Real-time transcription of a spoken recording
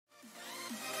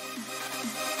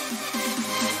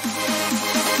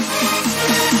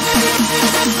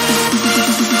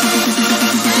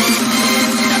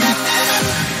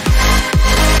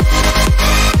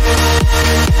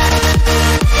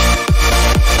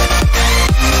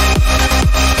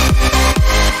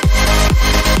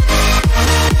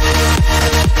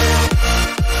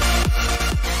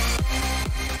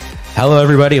Hello,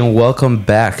 everybody, and welcome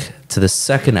back to the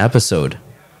second episode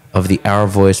of the Our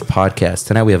Voice podcast.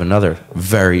 Tonight, we have another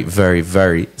very, very,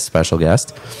 very special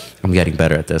guest. I'm getting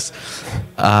better at this.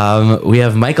 We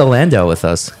have Micah Landau with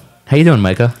us. How you doing,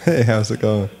 Micah? Hey, how's it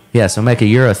going? Yeah, so Micah,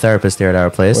 you're a therapist here at our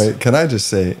place. Wait, can I just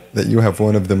say that you have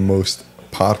one of the most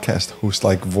podcast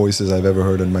host-like voices I've ever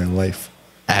heard in my life.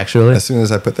 Actually? As soon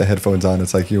as I put the headphones on,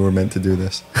 it's like you were meant to do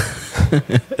this.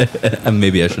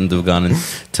 Maybe I shouldn't have gone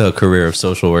into a career of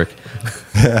social work.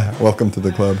 Yeah, welcome to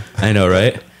the club. I know,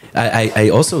 right? I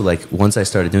also, like, once I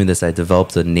started doing this, I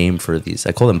developed a name for these.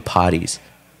 I call them potties.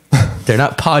 They're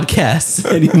not podcasts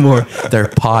anymore. They're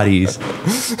potties.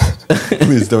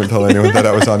 Please don't tell anyone that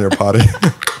I was on your potty.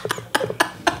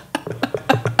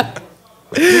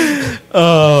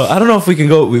 I don't know if we can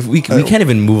go. We can't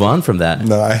even move on from that.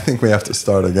 No, I think we have to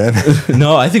start again.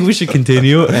 No, I think we should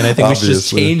continue, and I think we should just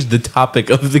change the topic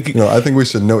of the. No, I think we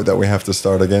should note that we have to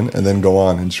start again and then go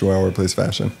on in true Our Place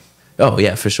fashion. Oh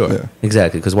yeah, for sure. Yeah.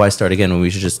 Exactly, because why start again when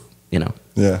we should just, Yeah.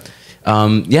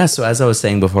 Yeah. So as I was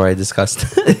saying before, I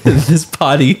discussed this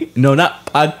potty. No, not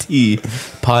potty.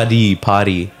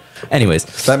 Potty. Anyways,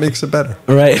 that makes it better,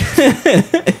 right?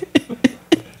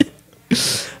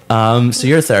 So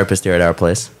you're a therapist here at our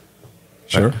place.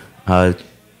 Sure.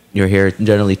 You're here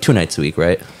generally 2 nights a week,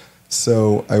 right?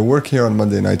 So I work here on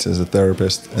Monday nights as a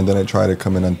therapist, and then I try to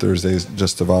come in on Thursdays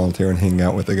just to volunteer and hang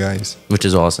out with the guys. Which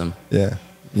is awesome. Yeah.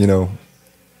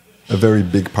 A very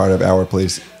big part of our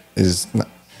place is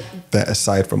that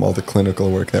aside from all the clinical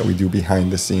work that we do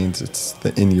behind the scenes, it's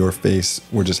the in your face,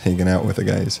 we're just hanging out with the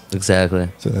guys. Exactly.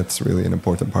 So that's really an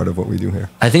important part of what we do here.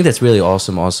 I think that's really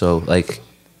awesome also. Like,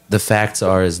 the facts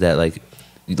are is that, like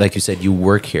you said, you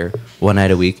work here 1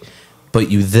 night a week, but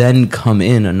you then come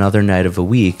in another night of a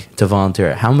week to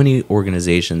volunteer. How many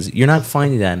organizations? You're not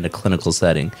finding that in a clinical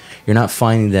setting. You're not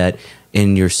finding that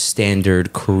in your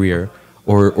standard career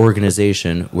or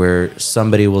organization where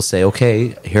somebody will say,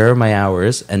 okay, here are my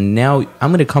hours, and now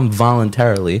I'm going to come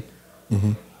voluntarily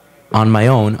on my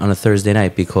own on a Thursday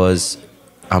night because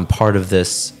I'm part of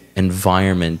this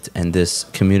environment and this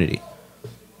community.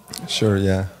 Sure,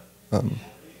 yeah.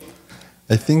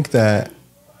 I think that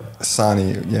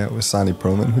it was Sani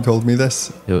Perlman who told me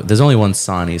this. There's only one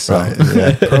Sani, so. Right,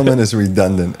 yeah. Perlman is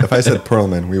redundant. If I said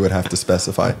Perlman, we would have to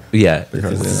specify. Yeah,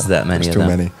 because there's that many of them. Too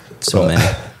many. So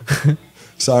many.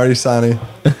 Sorry, Sani.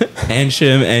 And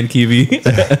Shim and Kiwi.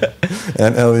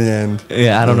 And Ellie and...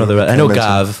 Yeah, I don't know the rest. I know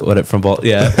Gav, from Ball.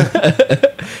 Yeah.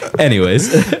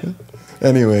 Anyways.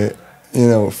 Anyway,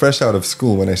 fresh out of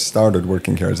school when I started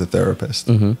working here as a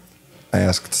therapist, I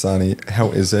asked Sani,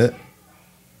 how is it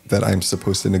that I'm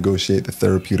supposed to negotiate the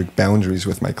therapeutic boundaries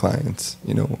with my clients?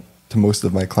 To most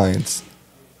of my clients,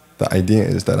 the idea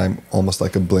is that I'm almost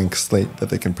like a blank slate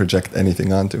that they can project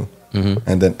anything onto.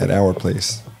 And then at our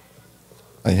place,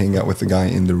 I hang out with the guy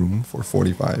in the room for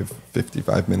 45,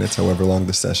 55 minutes, however long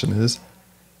the session is.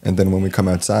 And then when we come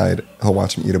outside, he'll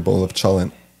watch me eat a bowl of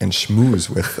cholent and schmooze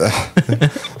with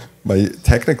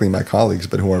technically my colleagues,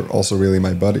 but who are also really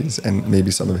my buddies and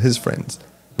maybe some of his friends.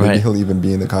 Maybe he'll even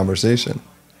be in the conversation.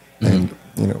 And,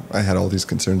 I had all these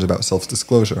concerns about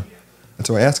self-disclosure. And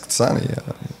so I asked Sani,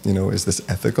 is this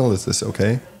ethical? Is this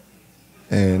okay?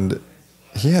 And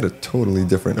he had a totally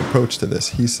different approach to this.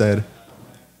 He said,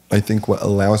 I think what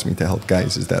allows me to help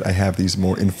guys is that I have these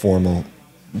more informal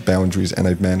boundaries, and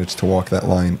I've managed to walk that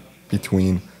line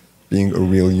between being a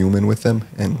real human with them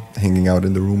and hanging out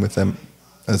in the room with them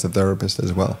as a therapist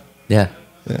as well. Yeah.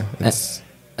 Yeah.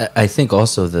 I think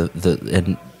also the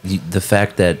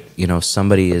fact that,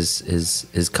 somebody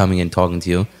is coming and talking to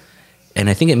you, and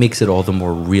I think it makes it all the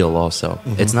more real also.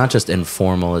 It's not just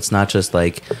informal. It's not just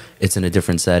like it's in a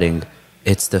different setting.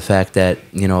 It's the fact that,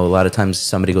 a lot of times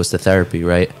somebody goes to therapy,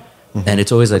 right? And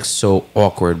it's always like so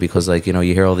awkward because like, you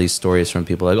hear all these stories from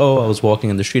people like, oh, I was walking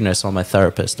in the street and I saw my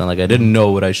therapist and like, I didn't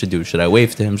know what I should do. Should I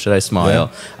wave to him? Should I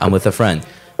smile? Yeah. I'm with a friend.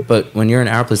 But when you're in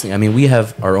our place, we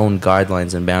have our own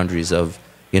guidelines and boundaries of,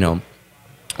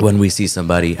 when we see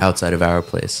somebody outside of our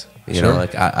place,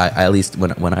 like I at least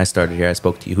when I started here, I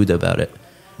spoke to Yehuda about it.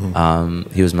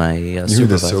 He was my supervisor.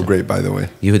 Yehuda's so great, by the way.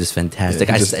 Yehuda's fantastic.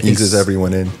 Yeah, he just eases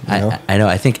everyone in. I know.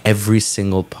 I think every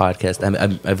single podcast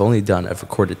I've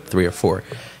recorded 3 or 4.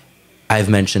 I've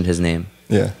mentioned his name.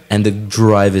 Yeah. And the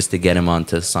drive is to get him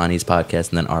onto Sani's podcast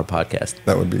and then our podcast.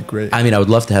 That would be great. I mean, I would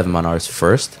love to have him on ours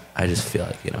first. I just feel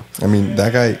like, you know. I mean,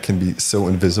 that guy can be so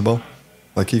invisible.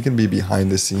 Like, he can be behind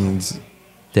the scenes.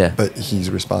 Yeah. But he's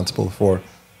responsible for...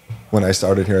 When I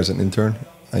started here as an intern,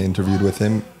 I interviewed with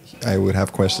him. I would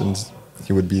have questions.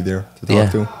 He would be there to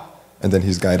talk to. And then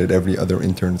he's guided every other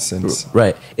intern since.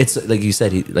 Right. It's like you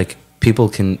said, people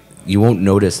can... You won't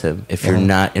notice him if you're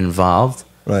not involved.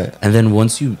 Right. And then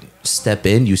once you step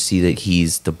in, you see that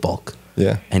he's the bulk.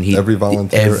 Yeah. And every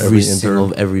volunteer, every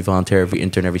intern. Every volunteer, every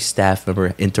intern, every staff member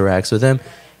interacts with him.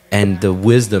 And the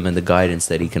wisdom and the guidance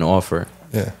that he can offer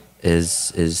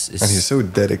is and he's so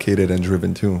dedicated and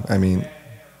driven too. I mean,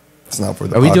 it's not for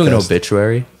the Are we podcast. doing an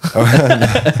obituary?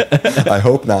 I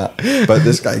hope not. But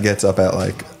this guy gets up at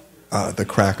like the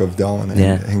crack of dawn and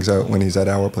hangs out when he's at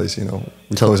our place, you know.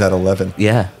 We close at 11.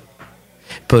 Yeah.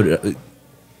 But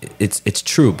it's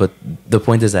true. But the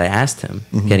point is, I asked him,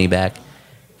 Kenny back,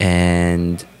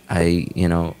 and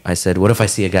I said, what if I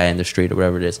see a guy in the street or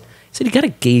whatever it is? He said, you got to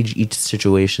gauge each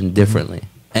situation differently.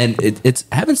 And it's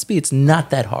happens to be, it's not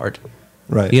that hard.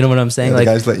 Right. You know what I'm saying? Yeah, like,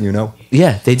 the guys let you know.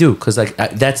 Yeah, they do. Because like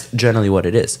that's generally what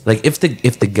it is. Like if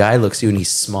the guy looks at you and he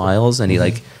smiles and he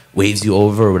like waves you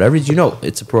over or whatever, you know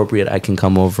it's appropriate. I can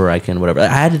come over. I can whatever. I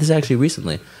had this actually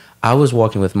recently. I was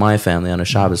walking with my family on a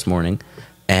Shabbos morning,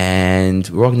 and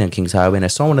we're walking down Kings Highway, and I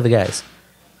saw one of the guys.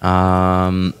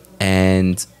 And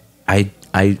I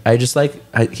just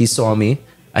he saw me.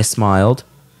 I smiled,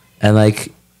 and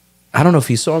like I don't know if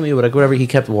he saw me, but like whatever. He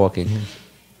kept walking.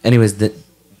 Anyways,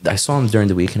 I saw him during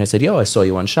the week, and I said, "Yo, I saw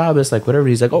you on Shabbos, like whatever."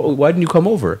 He's like, "Oh, why didn't you come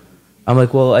over?" I'm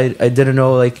like, "Well, I didn't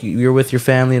know like you're with your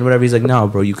family and whatever." He's like, "No,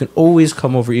 bro, you can always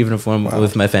come over even if I'm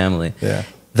with my family." Yeah.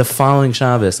 The following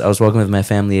Shabbos, I was walking with my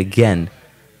family again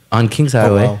on Kings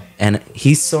Highway, and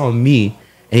he saw me,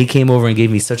 and he came over and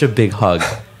gave me such a big hug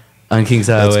on Kings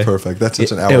Highway. That's perfect. That's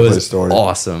such an hour story.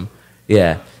 Awesome.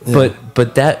 Yeah.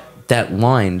 But that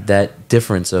line, that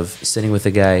difference of sitting with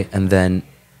a guy and then,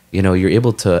 you know, you're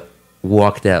able to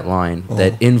walk that line,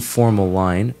 that informal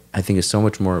line, I think is so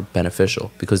much more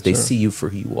beneficial because they see you for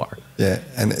who you are. Yeah,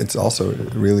 and it's also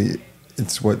really,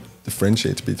 it's what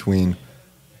differentiates between,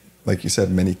 like you said,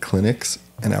 many clinics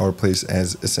and our place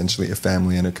as essentially a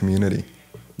family and a community.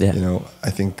 Yeah. You know,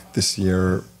 I think this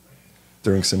year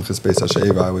during Simchas Beis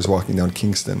HaSheva, I was walking down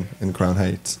Kingston in Crown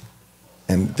Heights,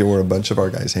 and there were a bunch of our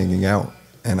guys hanging out,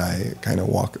 and I kind of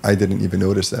I didn't even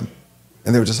notice them.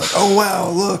 And they were just like, "Oh,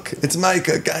 wow, look, it's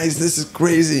Micah. Guys, this is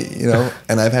crazy," you know?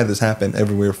 And I've had this happen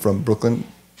everywhere from Brooklyn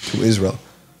to Israel,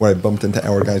 where I bumped into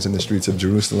our guys in the streets of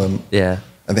Jerusalem. Yeah.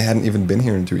 And they hadn't even been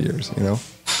here in 2 years, you know?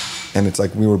 And it's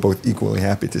like we were both equally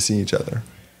happy to see each other.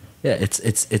 Yeah,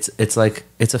 it's like,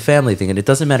 it's a family thing. And it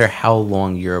doesn't matter how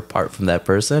long you're apart from that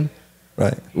person.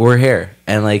 Right. We're here.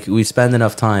 And like, we spend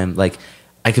enough time. Like,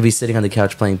 I could be sitting on the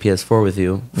couch playing PS4 with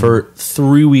you for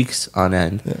 3 weeks on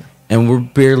end. Yeah. And we're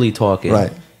barely talking.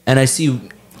 Right. And I see you.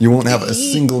 You won't have a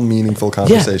single meaningful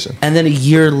conversation. Yeah. And then a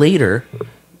year later,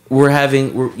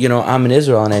 I'm in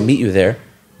Israel and I meet you there.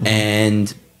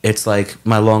 And it's like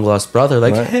my long lost brother,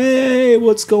 like, "Hey,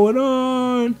 what's going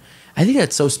on?" I think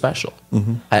that's so special.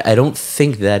 I don't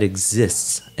think that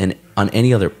exists on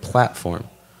any other platform.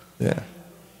 Yeah.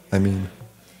 I mean,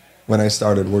 when I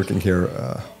started working here,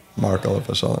 Mark Alav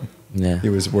Hashalom, he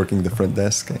was working the front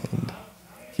desk and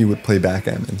he would play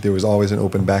backgammon. There was always an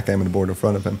open backgammon board in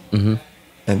front of him.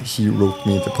 And he roped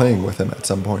me into playing with him at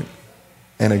some point.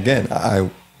 And again,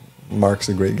 Mark's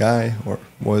a great guy, or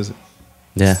was.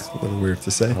 Yeah. It's a little weird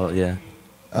to say. Well, yeah.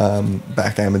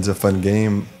 Backgammon's a fun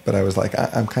game, but I was like,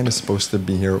 I'm kind of supposed to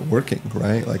be here working,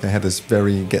 right? Like I had this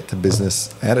very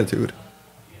get-to-business attitude.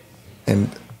 And,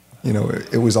 you know,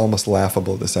 it was almost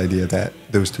laughable, this idea that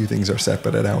those two things are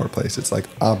separate at our place. It's like,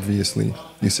 obviously,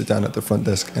 you sit down at the front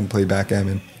desk and play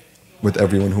backgammon with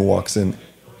everyone who walks in,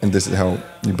 and this is how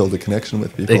you build a connection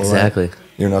with people. Exactly. Right?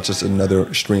 You're not just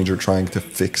another stranger trying to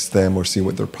fix them or see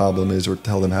what their problem is or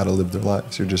tell them how to live their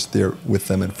lives. You're just there with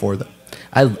them and for them.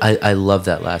 I love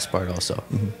that last part also.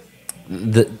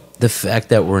 The fact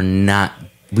that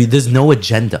there's no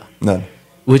agenda. None.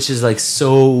 Which is like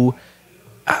so.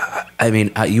 I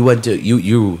mean, you went to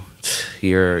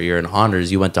you're in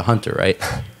honors. You went to Hunter, right?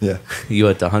 Yeah. You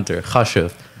went to Hunter.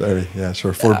 Chashuv. Very, yeah,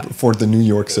 sure. For the New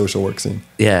York social work scene.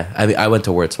 Yeah, I mean, I went to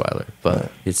Wurzweiler,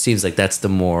 but it seems like that's the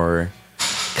more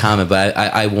common. But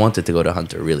I wanted to go to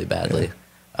Hunter really badly.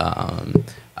 Yeah.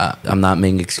 I'm not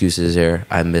making excuses here.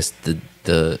 I missed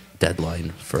the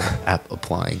deadline for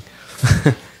applying.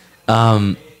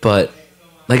 But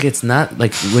like, it's not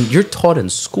like when you're taught in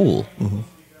school,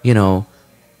 you know,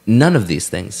 none of these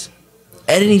things.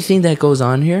 Anything that goes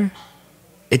on here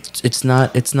it's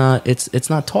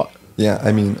not taught. Yeah,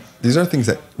 I mean, these are things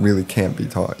that really can't be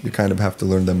taught. You kind of have to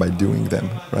learn them by doing them,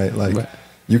 right? Like, Right.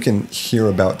 you can hear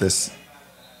about this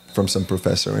from some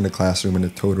professor in a classroom in a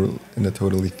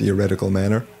totally theoretical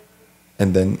manner,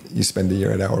 and then you spend a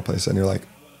year at our place, and you're like,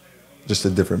 just a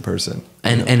different person.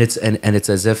 And it's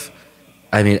as if,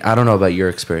 I mean, I don't know about your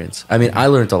experience. I mean, I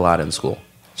learned a lot in school,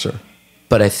 Sure.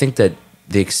 but I think that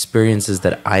the experiences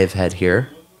that I've had here,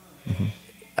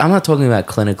 I'm not talking about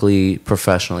clinically,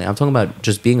 professionally. I'm talking about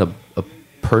just being a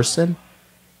person.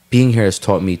 Being here has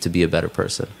taught me to be a better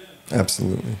person.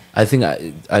 Absolutely. I think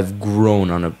I've grown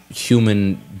on a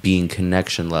human being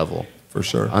connection level For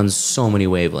sure. on so many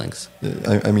wavelengths.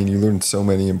 I mean, you learn so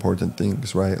many important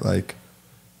things, right? Like,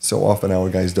 so often our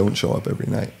guys don't show up every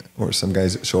night, or some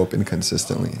guys show up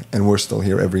inconsistently, and we're still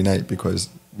here every night because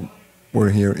we're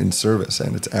here in service,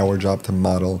 and it's our job to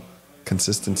model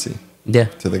consistency Yeah.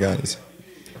 to the guys.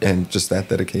 And just that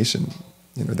dedication,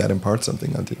 that imparts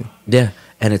something onto you. Yeah.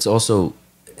 And it's also,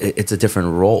 it's a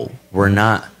different role. We're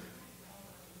not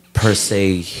per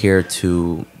se here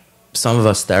to, some of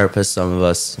us therapists, some of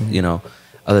us,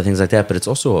 other things like that, but it's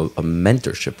also a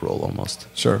mentorship role almost.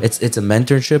 Sure. It's a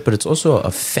mentorship, but it's also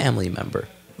a family member.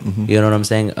 You know what I'm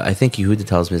saying? I think Yehuda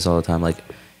tells me this all the time. Like,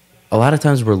 a lot of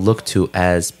times we're looked to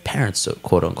as parents, so,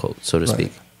 quote unquote, so to Right.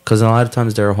 speak. Because a lot of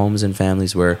times there are homes and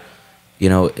families where,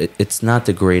 it's not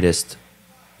the greatest.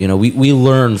 We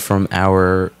learn from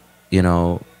our,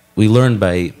 we learn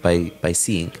by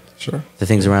seeing Sure. the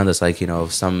things around us. Like,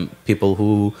 some people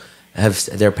who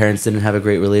their parents didn't have a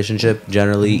great relationship.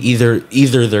 Generally, either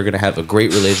they're going to have a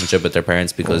great relationship with their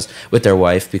parents with their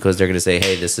wife, because they're going to say,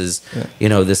 hey, this is,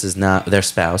 this is not their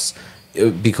spouse,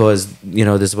 because,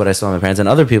 this is what I saw in my parents. And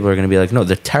other people are going to be like, no,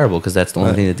 they're terrible, because that's the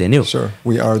only thing that they knew. Sure.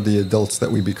 We are the adults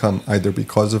that we become either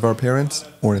because of our parents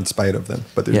or in spite of them.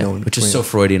 But there's no in which is between. so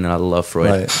Freudian, and I love Freud.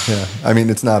 Right. Yeah. I mean,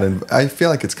 it's not. I feel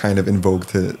like it's kind of in vogue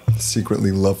to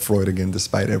secretly love Freud again,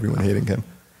 despite everyone hating him.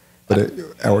 But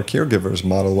our caregivers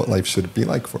model what life should be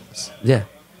like for us. Yeah,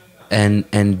 and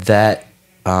that,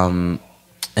 and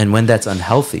when that's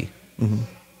unhealthy,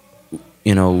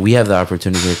 we have the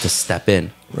opportunity to step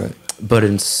in. Right. But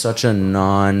in such a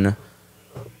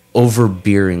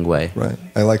non-overbearing way. Right.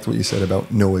 I liked what you said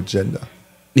about no agenda.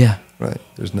 Yeah. Right.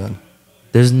 There's none.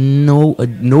 There's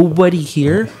nobody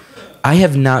here. I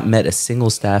have not met a single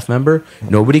staff member.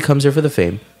 Nobody comes here for the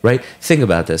fame, right? Think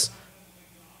about this.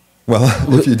 Well,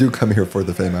 if you do come here for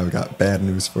the fame, I've got bad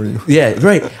news for you. Yeah,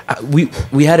 right.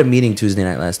 We had a meeting Tuesday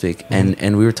night last week,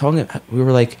 and we were talking. We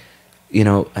were like,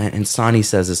 and Sonny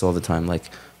says this all the time. Like,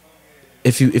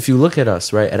 if you look at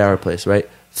us, right, at our place, right,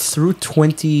 through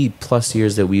 20 plus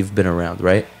years that we've been around,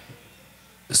 right,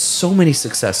 so many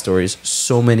success stories,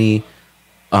 so many,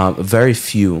 very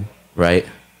few, right,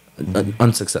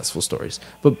 unsuccessful stories,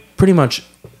 but pretty much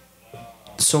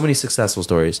so many successful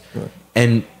stories, Right.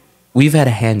 and we've had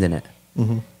a hand in it,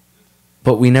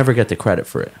 but we never get the credit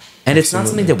for it, and it's not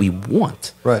something that we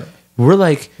want. Right. We're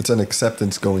like, It's an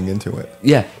acceptance going into it.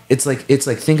 yeah, it's like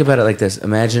think about it like this.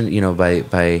 Imagine,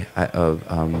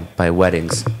 by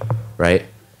weddings, right?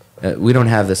 We don't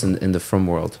have this in the frum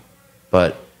world,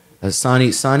 but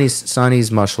Sonny's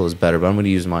mushal is better. But I'm going to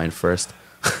use mine first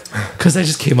because I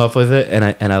just came up with it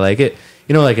and I like it.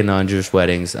 Like in non-Jewish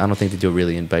weddings, I don't think they do it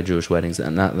really by Jewish weddings.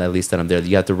 Not at least that I'm there.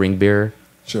 You got the ring bearer.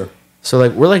 Sure. So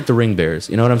like we're like the ring bearers.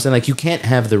 You know what I'm saying? Like you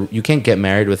can't get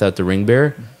married without the ring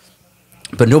bearer.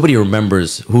 But nobody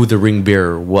remembers who the ring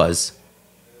bearer was.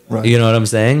 Right. You know what I'm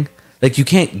saying? Like, you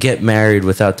can't get married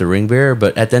without the ring bearer,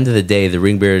 but at the end of the day, the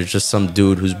ring bearer is just some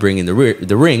dude who's bringing the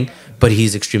ring, but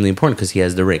he's extremely important because he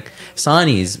has the ring.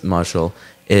 Sani's mashal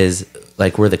is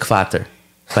like we're the kvater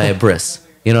by a bris.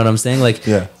 You know what I'm saying? Like,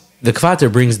 Yeah. the kvater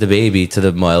brings the baby to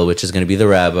the moil, which is going to be the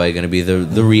rabbi, going to be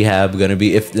the rehab, going to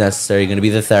be, if necessary, going to be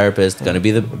the therapist, going to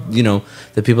be the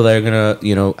people that are going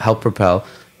to, help propel.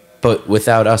 But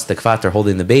without us, the kvater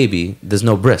holding the baby, there's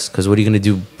no bris. Because what are you going to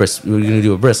do? What are you going to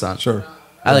do a bris on? Sure.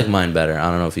 I like mine better. I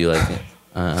don't know if you like it.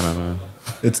 I don't know.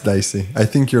 It's dicey. I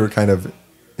think you're kind of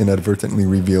inadvertently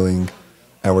revealing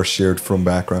our shared from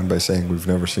background by saying we've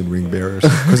never seen ring bearers,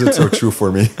 because it's so true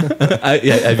for me.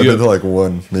 I've been to like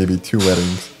one, maybe two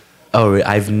weddings. Oh,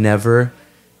 I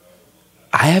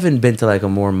haven't been to like a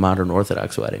more modern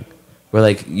Orthodox wedding where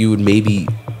like you would maybe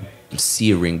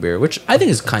see a ring bearer, which I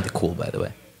think is kind of cool, by the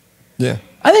way. Yeah.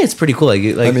 I think it's pretty cool. Like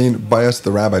I mean, by us,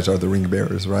 the rabbis are the ring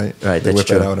bearers, right? Right, They that's whip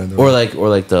true. it out and Or like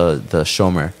the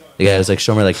shomer. The guy was like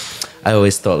shomer. Like I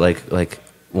always thought like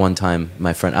one time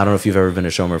my friend. I don't know if you've ever been a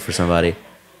shomer for somebody.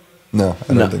 No,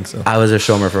 I don't think so. I was a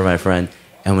shomer for my friend,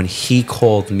 and when he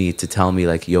called me to tell me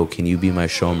like, "Yo, can you be my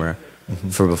shomer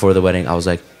for before the wedding?" I was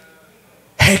like,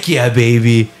 heck yeah,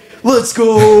 baby. Let's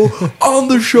go on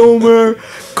the show, man.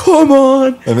 Come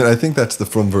on. I mean, I think that's the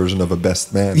Frum version of a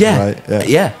best man, Yeah. right?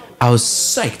 Yeah. I was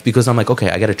psyched because I'm like, okay,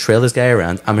 I got to trail this guy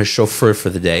around. I'm his chauffeur for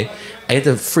the day. I get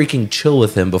to freaking chill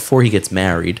with him before he gets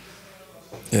married.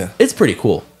 Yeah. It's pretty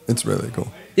cool. It's really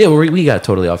cool. Yeah, we got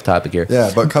totally off topic here.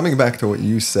 Yeah, but coming back to what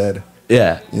you said,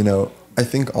 Yeah. you know, I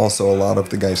think also a lot of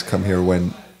the guys come here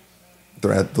when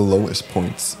they're at the lowest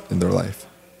points in their life.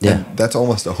 Yeah. And that's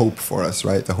almost a hope for us,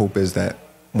 right? The hope is that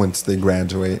once they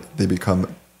graduate, they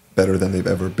become better than they've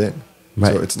ever been.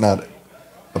 Right. So it's not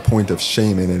a point of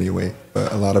shame in any way,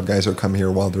 but a lot of guys will come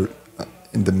here while they're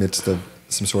in the midst of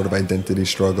some sort of identity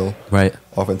struggle. Right.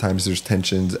 Oftentimes there's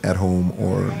tensions at home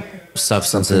or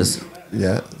Substances.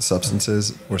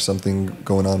 substances or something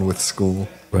going on with school.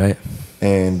 Right.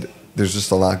 And there's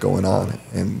just a lot going on,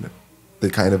 and they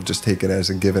kind of just take it as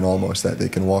a given almost that they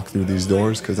can walk through these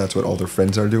doors because that's what all their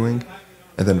friends are doing.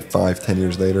 And then 5-10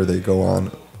 years later, they go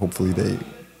on, hopefully they,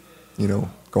 you know,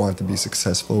 go on to be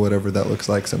successful, whatever that looks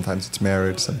like. Sometimes it's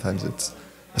marriage, sometimes it's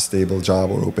a stable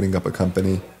job or opening up a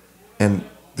company. And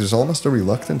there's almost a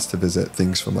reluctance to visit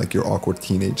things from like your awkward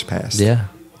teenage past. Yeah.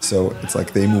 So it's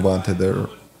like they move on to their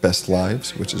best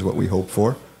lives, which is what we hope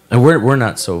for. And we're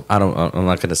not so. I'm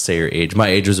not gonna say your age. My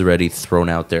age was already thrown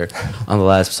out there on the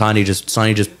last. Sonny just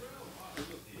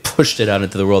pushed it out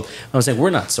into the world. I was saying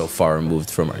we're not so far removed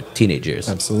from our teenage years.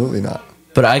 Absolutely not.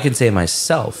 But I can say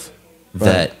myself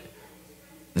that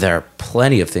there are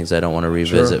plenty of things I don't want to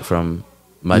revisit from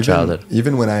my childhood.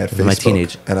 Even when I had Facebook my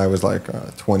teenage. and I was like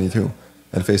 22,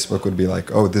 and Facebook would be like,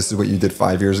 "Oh, this is what you did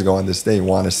 5 years ago on this day.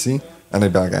 Want to see?" And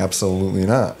I'd be like, "Absolutely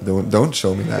not. Don't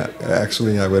show me that."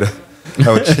 Actually, I would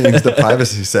change the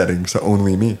privacy settings to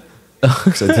only me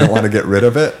because I didn't want to get rid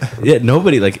of it. Yeah,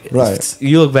 nobody Right.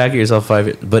 You look back at yourself 5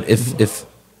 years, but if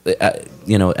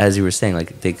you know, as you were saying,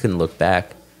 like they couldn't look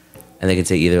back, and they could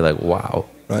say either like, "Wow,"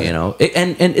 Right. you know,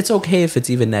 and it's okay if it's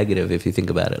even negative if you think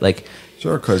about it, like.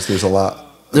 Sure, because there's a lot.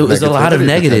 There's a lot of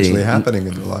negativity potentially happening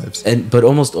in their lives, but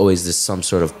almost always there's some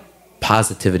sort of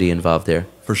positivity involved there.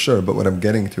 for sure. But what I'm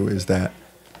getting to is that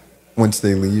once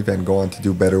they leave and go on to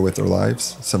do better with their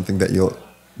lives, something that you'll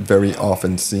very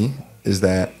often see is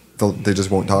that they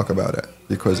just won't talk about it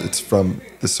because it's from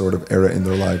the sort of era in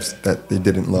their lives that they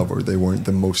didn't love or they weren't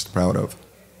the most proud of.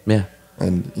 Yeah.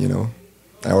 And, you know,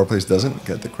 our place doesn't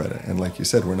get the credit. And like you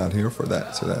said, we're not here for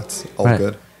that. So that's all Right.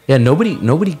 good. Yeah,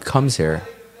 nobody comes here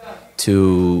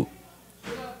to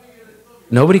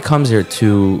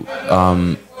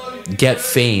get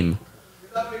fame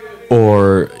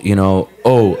or, you know,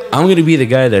 oh, I'm going to be the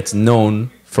guy that's known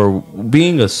for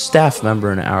being a staff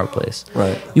member in our place.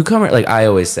 Right. You come here, like I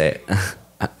always say,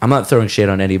 I'm not throwing shade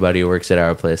on anybody who works at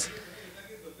our place,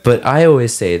 but I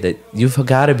always say that you've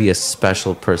got to be a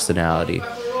special personality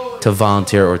to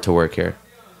volunteer or to work here.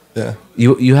 Yeah.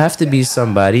 You have to be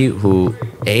somebody who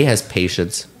A, has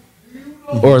patience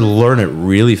or learn it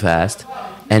really fast,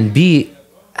 and B,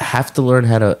 have to learn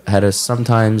how to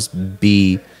sometimes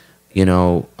be, you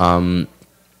know,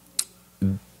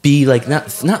 be like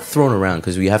not thrown around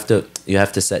because you have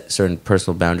to set certain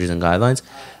personal boundaries and guidelines,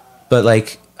 but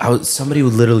like somebody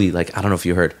would literally, like, I don't know if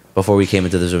you heard before we came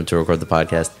into this room to record the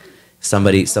podcast,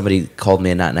 somebody called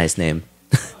me a not nice name.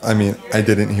 I mean, I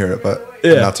didn't hear it, but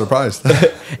Yeah. I'm not surprised.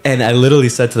 And I literally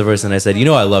said to the person, I said, "You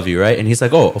know I love you, right?" And he's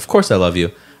like, "Oh, of course I love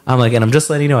you." I'm like, and I'm just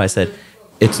letting you know, I said,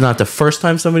 it's not the first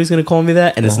time somebody's going to call me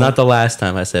that, and it's not the last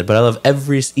time, I said, but I love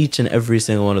each and every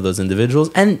single one of those individuals,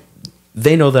 and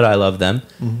they know that I love them.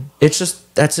 It's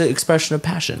just, that's an expression of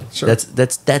passion. Sure.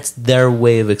 That's their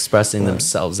way of expressing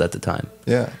themselves at the time.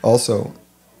 Yeah. Also,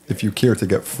 if you care to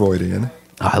get Freudian,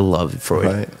 I love Freud.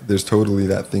 right, there's totally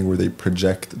that thing where they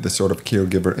project the sort of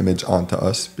caregiver image onto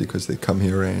us because they come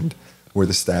here and we're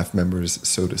the staff members,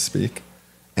 so to speak,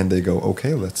 and they go,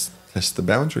 okay, let's test the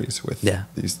boundaries with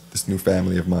this new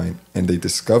family of mine, and they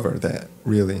discover that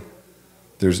really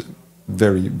there's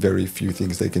very, very few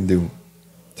things they can do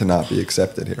to not be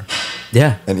accepted here.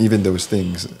 Yeah. And even those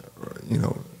things, you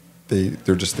know,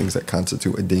 they're just things that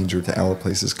constitute a danger to our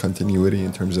place's continuity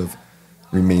in terms of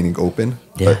remaining open,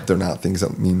 but they're not things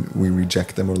that mean we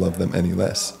reject them or love them any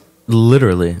less.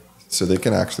 Literally. So they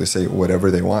can actually say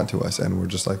whatever they want to us, and we're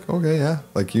just like, okay, yeah,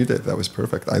 like you did. That was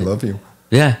perfect. I love you.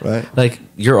 Yeah. Right. Like,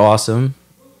 you're awesome.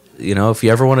 You know, if you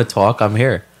ever want to talk, I'm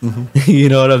here. You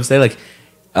know what I'm saying? Like,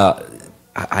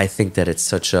 I think that it's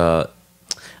such a...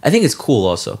 I think it's cool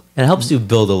also. And it helps you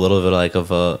build a little bit like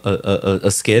of a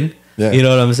skin. Yeah. You know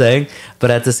what I'm saying?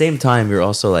 But at the same time, you're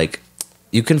also like...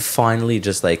 You can finally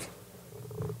just like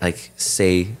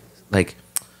say, like,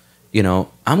 you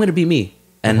know, I'm going to be me.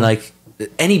 And like,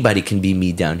 anybody can be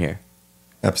me down here.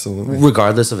 Absolutely.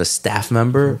 regardless of a staff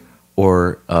member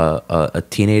or a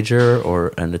teenager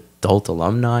or an adult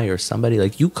alumni or somebody.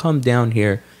 Like, you come down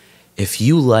here, if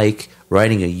you like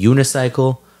riding a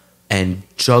unicycle and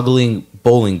juggling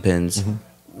bowling pins,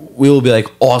 we will be like,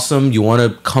 awesome, you want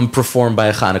to come perform by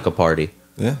a Hanukkah party?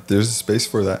 Yeah, there's a space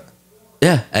for that.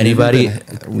 Yeah, anybody.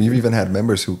 We've even had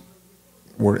members who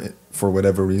were, for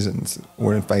whatever reasons,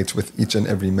 were in fights with each and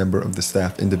every member of the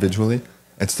staff individually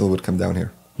and still would come down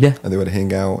here. Yeah. And they would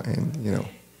hang out and,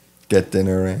 get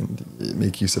dinner and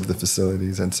make use of the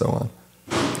facilities and so on.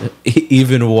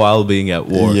 Even while being at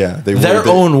war. Yeah. Their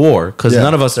own war, because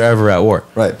none of us are ever at war.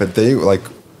 Right, but they,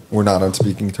 were not on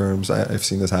speaking terms. I've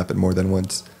seen this happen more than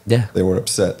once. Yeah. They were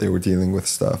upset. They were dealing with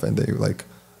stuff, and they,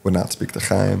 would not speak to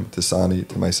Chaim, to Sani,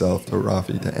 to myself, to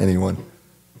Rafi, to anyone.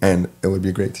 And it would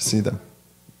be great to see them.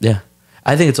 Yeah.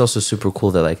 I think it's also super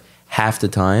cool that, half the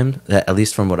time, that at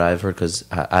least from what I've heard, because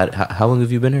how long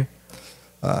have you been here?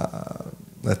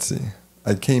 Let's see.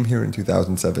 I came here in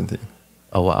 2017.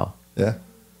 Oh, wow. Yeah.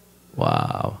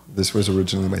 Wow. This was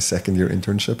originally my second-year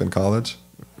internship in college.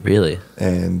 Really?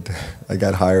 And I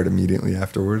got hired immediately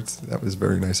afterwards. That was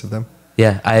very nice of them.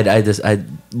 Yeah, I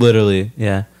literally,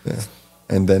 yeah. Yeah.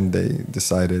 And then they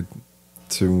decided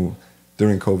to,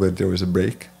 during COVID, there was a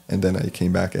break, and then I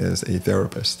came back as a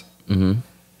therapist. Mm-hmm.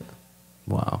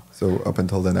 Wow. So up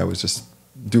until then, I was just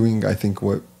doing, I think,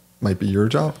 what might be your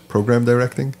job, program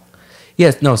directing.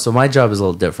 Yes, no, so my job is a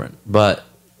little different, but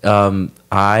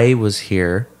I was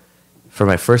here for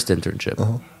my first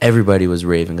internship. Everybody was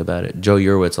raving about it. Joe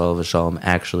Yurwitz, all of a shalom,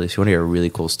 actually, if you want to hear a really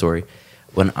cool story,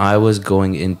 when I was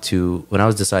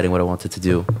deciding what I wanted to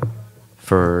do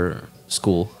for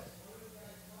school,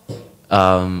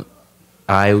 I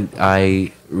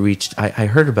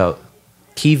heard about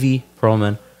Kiwi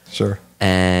Perlman. Sure.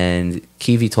 And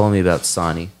Kiwi told me about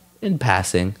Sani in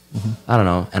passing. I don't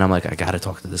know. And I'm like, I got to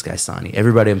talk to this guy, Sani.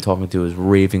 Everybody I'm talking to is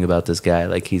raving about this guy.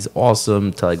 Like, he's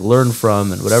awesome to learn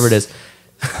from and whatever it is.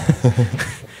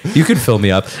 You could fill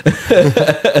me up.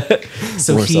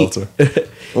 So more seltzer.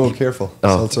 Oh, careful.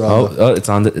 Seltzer on it's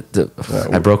on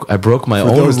I broke my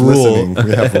own those rule. Listening,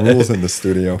 we have rules in the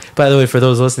studio. By the way, for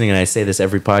those listening, and I say this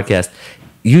every podcast,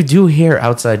 you do hear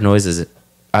outside noises.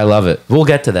 I love it. We'll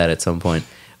get to that at some point.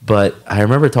 But I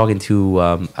remember talking to,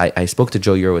 I spoke to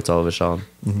Joe Yurwitz, all of a shalom.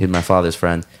 He's my father's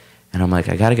friend. And I'm like,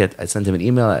 I sent him an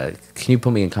email. Can you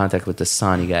put me in contact with the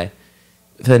Sani guy?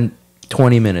 Then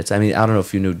 20 minutes. I mean, I don't know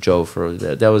if you knew Joe for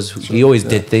that. He always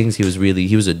did things. He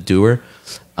was a doer.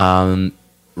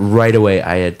 Right away,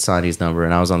 I had Sani's number,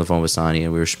 and I was on the phone with Sani,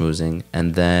 and we were schmoozing.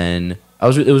 And then it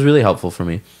was really helpful for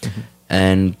me.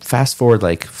 And fast forward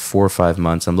 4 or 5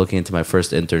 months, I'm looking into my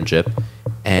first internship,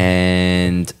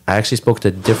 and I actually spoke to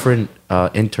a different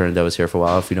intern that was here for a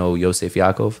while. If you know Yosef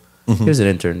Yakov, he was an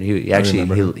intern.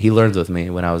 He learned with me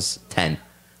when I was 10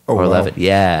 or 11. Wow.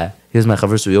 Yeah, he was my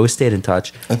chaver, so we always stayed in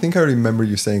touch. I think I remember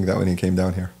you saying that when he came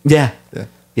down here. Yeah,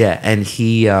 and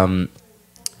he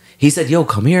said, "Yo,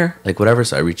 come here," whatever.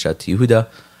 So I reached out to Yehuda,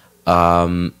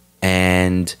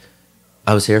 and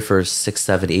I was here for 6,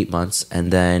 7, 8 months,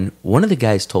 and then one of the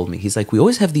guys told me, he's like, we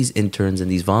always have these interns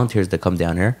and these volunteers that come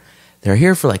down here. They're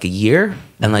here for a year,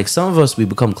 and some of us, we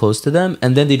become close to them,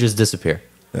 and then they just disappear.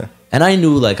 Yeah. And I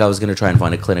knew I was going to try and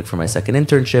find a clinic for my second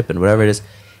internship and whatever it is,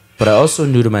 but I also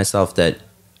knew to myself that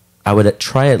I would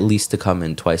try at least to come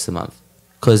in twice a month,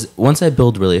 because once I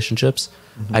build relationships,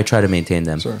 I try to maintain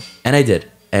them. Sure. And I did.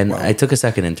 And I took a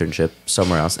second internship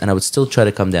somewhere else, and I would still try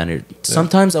to come down here.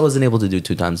 Sometimes I wasn't able to do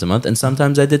 2 times a month, and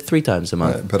sometimes I did 3 times a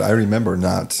month. But I remember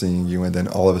not seeing you, and then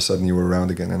all of a sudden you were around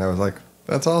again, and I was like,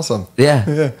 that's awesome.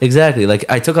 Yeah, exactly.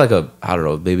 I took I don't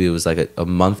know, maybe it was a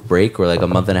month break or a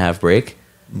month and a half break,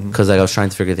 because I was trying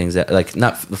to figure things out,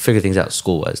 not figure things out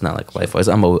school wise, not life wise.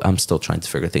 I'm still trying to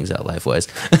figure things out life wise.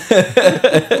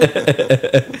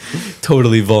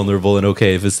 Totally vulnerable and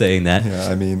okay for saying that. Yeah,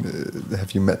 I mean,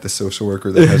 have you met the social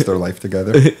worker that has their life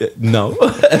together? No.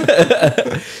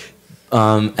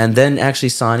 And then actually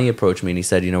Sani approached me and he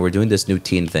said, we're doing this new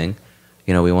teen thing.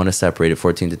 We want to separate it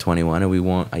 14 to 21, and we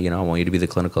want, I want you to be the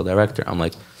clinical director. I'm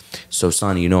like, so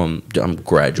Sani, I'm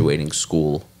graduating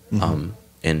school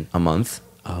in a month.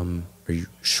 Are you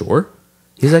sure?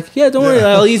 He's like, yeah, don't worry,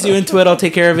 I'll ease you into it. I'll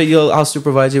take care of it. I'll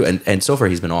supervise you. And so far,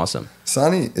 he's been awesome.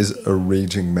 Sani is a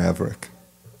raging maverick.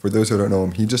 For those who don't know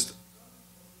him, he just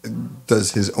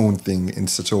does his own thing in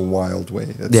such a wild way.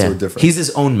 That's so different. He's his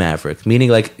own maverick,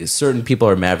 meaning certain people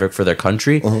are maverick for their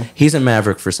country. He's a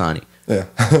maverick for Sani. Yeah.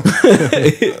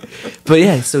 But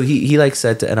yeah, so he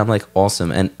said to, and I'm like,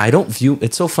 awesome. And I don't view,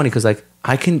 it's so funny because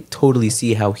I can totally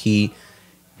see how he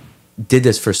did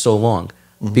this for so long.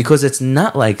 Because it's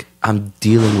not like I'm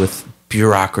dealing with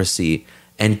bureaucracy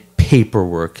and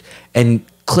paperwork and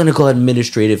clinical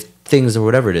administrative things or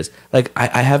whatever it is. Like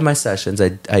I have my sessions. I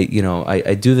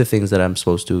do the things that I'm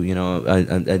supposed to. You know,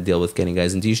 I deal with getting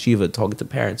guys into yeshiva, talking to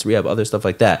parents, rehab, other stuff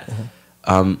like that.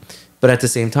 But at the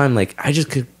same time, like I just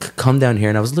could come down here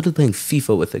and I was literally playing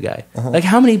FIFA with the guy. Like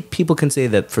how many people can say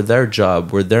that for their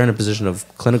job, where they're in a position of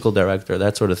clinical director,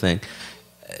 that sort of thing.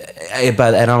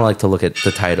 But I don't like to look at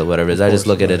the title, whatever it is. I just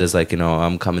look at it as like, you know,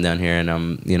 I'm coming down here and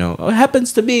I'm, you know, it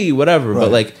happens to be whatever.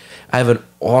 But like I have an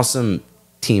awesome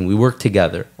team. We work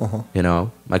together. You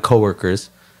know, my coworkers,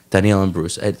 Danielle and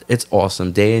Bruce. It's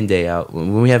awesome day in, day out.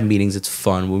 When we have meetings, it's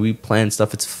fun. When we plan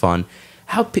stuff, it's fun.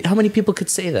 How many people could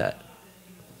say that?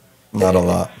 Not a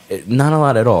lot. Not a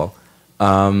lot at all.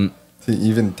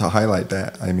 Even to highlight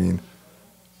that, I mean,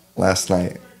 last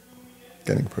night,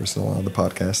 getting personal on the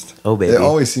podcast. Oh, baby. It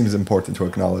always seems important to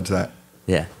acknowledge that.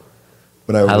 Yeah.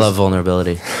 But I love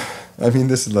vulnerability. I mean,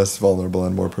 this is less vulnerable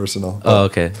and more personal. Oh,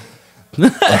 okay.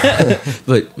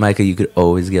 But, Micah, you could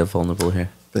always get vulnerable here.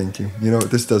 Thank you. You know,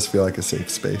 this does feel like a safe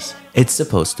space. It's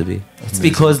supposed to be. It's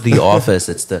because The Office,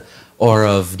 it's the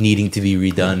aura of needing to be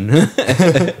redone.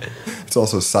 It's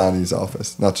also Sani's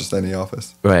office, not just any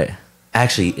office. Right.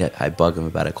 Actually, yeah, I bug him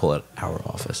about it. I call it our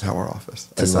office. Our office.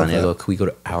 To Sani, I go, can we go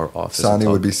to our office? Sani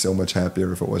would be so much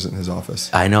happier if it wasn't his office.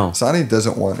 I know. Sani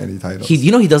doesn't want any titles. You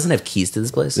know he doesn't have keys to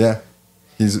this place? Yeah.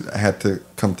 He's had to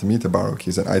come to me to borrow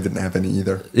keys, and I didn't have any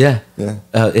either. Yeah. Yeah.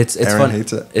 It's Aaron fun.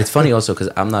 hates it. It's funny also because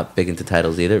I'm not big into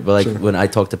titles either. But like when I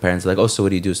talk to parents, they're like, oh, so what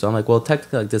do you do? So I'm like, well,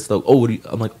 technically like this. Like, oh, what do you?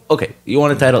 I'm like, okay, you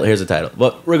want a title? Here's a title.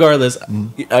 But regardless, I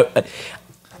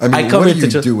mean, what do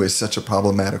you do is such a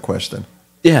problematic question.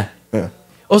 Yeah. Yeah.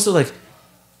 Also, like,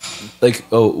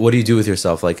 oh, what do you do with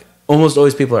yourself? Like, almost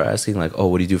always people are asking, like, oh,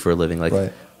 what do you do for a living? Like,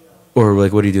 or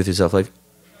like, what do you do with yourself? Like,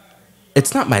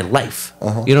 it's not my life.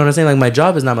 You know what I'm saying? Like, my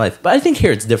job is not my life. But I think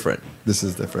here it's different. This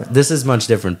is different. This is much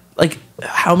different. Like,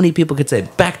 how many people could say,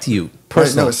 back to you,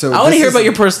 personal? Right, no, so I want to hear about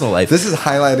your personal life. This is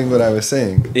highlighting what I was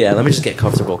saying. Yeah, let me just get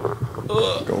comfortable.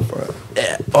 Go for it.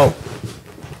 Yeah. Oh,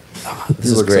 this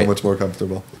you is look great. so much more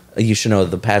comfortable. You should know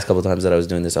the past couple times that I was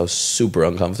doing this, I was super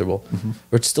uncomfortable.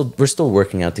 We're still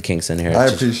working out the kinks in here. I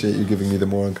appreciate you giving me the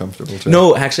more uncomfortable chair.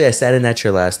 No, actually, I sat in that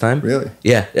chair last time. Really?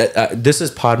 Yeah. This is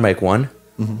Pod Mic 1,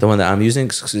 the one that I'm using.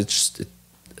 It's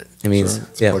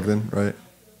plugged in, right?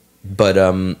 But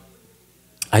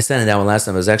I sat in that one last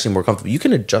time. It was actually more comfortable. You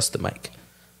can adjust the mic.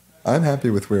 I'm happy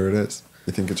with where it is.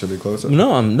 You think it should be closer?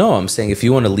 No, I'm saying if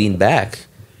you want to lean back,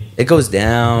 it goes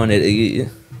down.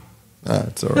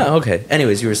 It's all right. No, okay.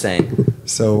 Anyways, you were saying.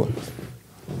 So,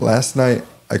 last night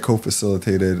I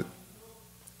co-facilitated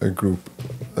a group,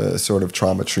 a sort of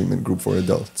trauma treatment group for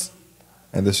adults,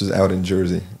 and this was out in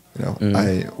Jersey. You know,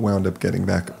 I wound up getting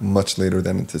back much later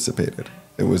than anticipated.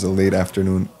 It was a late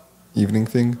afternoon, evening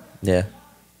thing. Yeah.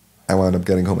 I wound up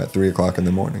getting home at 3:00 in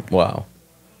the morning. Wow.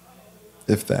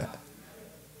 If that.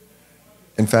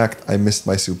 In fact, I missed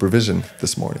my supervision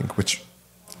this morning, which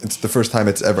it's the first time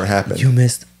it's ever happened. You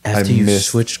missed after you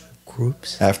switched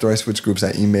groups? After I switched groups,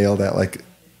 I emailed at like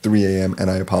 3 a.m.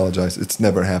 and I apologize. It's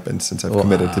never happened since I've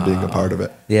committed to being a part of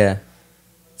it. Yeah.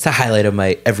 It's a highlight of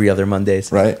my every other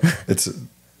Mondays. Right? It's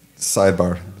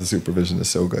sidebar. The supervision is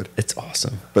so good. It's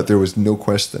awesome. But there was no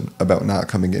question about not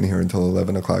coming in here until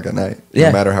 11:00 at night. Yeah.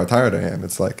 No matter how tired I am.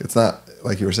 It's not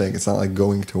like you were saying, it's not like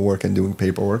going to work and doing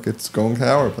paperwork. It's going to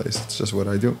our place. It's just what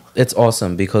I do. It's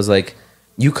awesome because like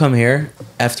you come here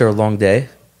after a long day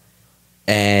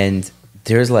and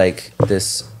there's like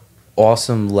this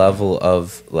awesome level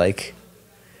of like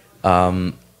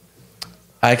I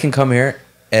can come here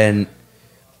and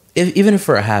even if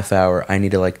for a half hour I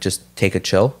need to like just take a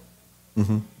chill,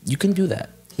 you can do that.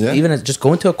 Yeah. Even just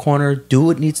go into a corner, do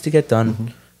what needs to get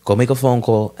done, go make a phone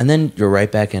call, and then you're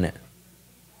right back in it.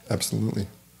 Absolutely.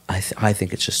 I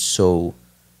think it's just so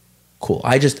cool.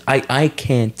 I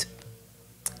can't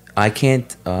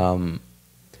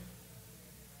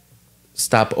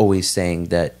stop always saying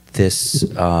that this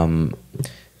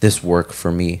work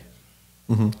for me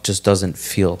just doesn't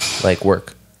feel like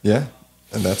work. Yeah,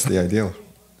 and that's the ideal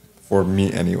for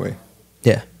me anyway.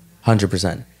 Yeah,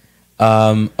 100%.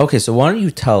 Okay, so why don't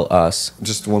you tell us?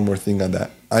 Just one more thing on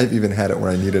that. I've even had it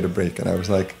where I needed a break, and I was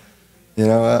like, you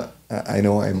know what? I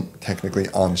know I'm technically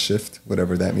on shift,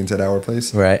 whatever that means at our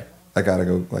place. Right. I gotta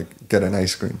go like get an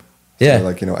ice cream. Yeah. So,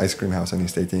 like, you know, ice cream house on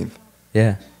East 18th.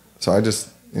 Yeah. So I just,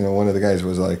 you know, one of the guys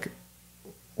was like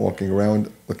walking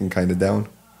around looking kind of down.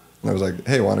 And I was like,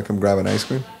 hey, want to come grab an ice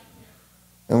cream?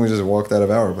 And we just walked out of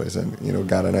our place and, you know,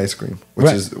 got an ice cream,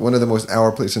 which is one of the most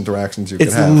our place interactions you can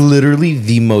have. It's literally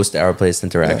the most our place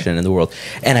interaction in the world.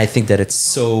 And I think that it's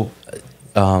so,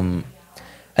 I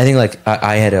think like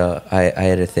I had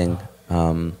a thing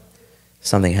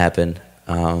something happened.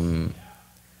 I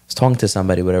was talking to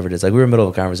somebody, whatever it is. Like we were in the middle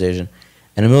of a conversation.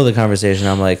 In the middle of the conversation,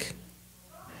 I'm like,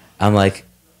 why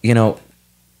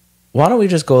don't we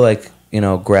just go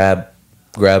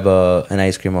grab an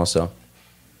ice cream also?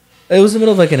 It was in the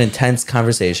middle of like an intense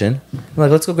conversation. I'm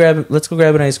like, let's go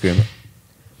grab an ice cream.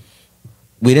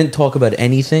 We didn't talk about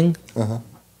anything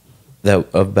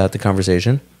about the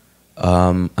conversation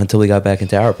until we got back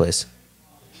into our place.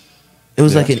 It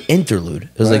was like an interlude.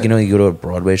 It was like, you go to a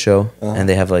Broadway show and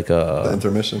they have like the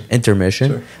intermission.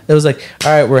 Sure. It was like,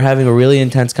 all right, we're having a really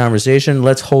intense conversation.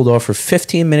 Let's hold off for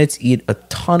 15 minutes, eat a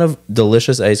ton of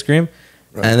delicious ice cream,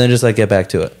 and then just like get back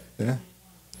to it. Yeah.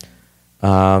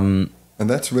 And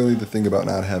that's really the thing about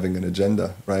not having an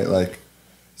agenda, right? Like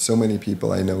so many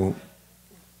people I know,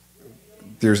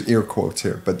 there's air quotes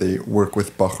here, but they work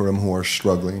with Bachurim who are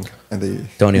struggling, and they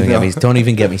don't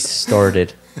even get me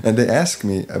started. And they ask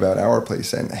me about our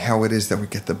place and how it is that we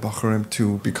get the Bachurim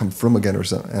to become frum again or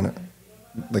something. And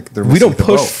we don't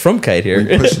push frumkeit here.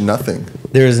 We push nothing.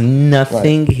 There is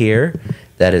nothing here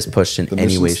that is pushed in any way.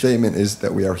 The mission statement is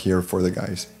that we are here for the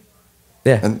guys.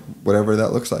 Yeah. And whatever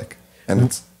that looks like. And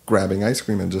it's grabbing ice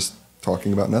cream and just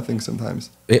talking about nothing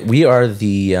sometimes. We are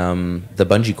the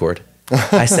bungee cord.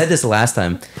 I said this last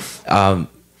time.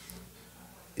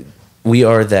 We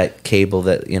are that cable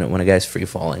that, when a guy's free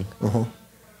falling,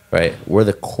 right? We're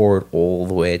the cord all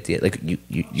the way at the end. Like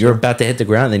you're about to hit the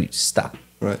ground, and then you stop.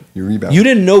 Right. You rebound. You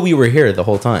didn't know we were here the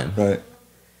whole time. Right.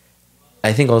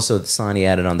 I think also Sonny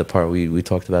added on the part, we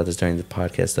talked about this during the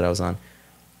podcast that I was on,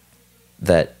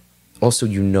 that also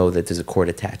that there's a cord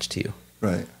attached to you.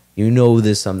 Right.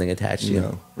 There's something attached to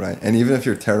you. Right. And even if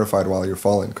you're terrified while you're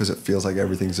falling, because it feels like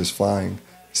everything's just flying,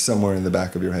 somewhere in the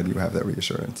back of your head you have that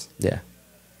reassurance. Yeah.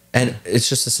 And it's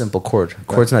just a simple cord.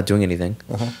 Cord's not doing anything.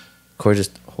 Cord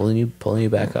just pulling you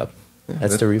back up. Yeah,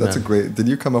 that's the rebound. That's a great... Did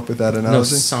you come up with that analogy? No,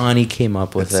 Sonny came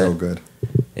up with it. It's so good.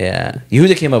 Yeah.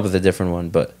 Yehuda came up with a different one,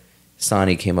 but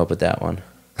Sonny came up with that one.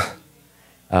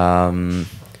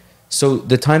 So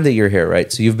the time that you're here,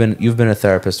 right? So you've been a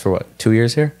therapist for what? 2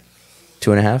 years here?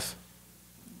 2.5?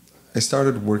 I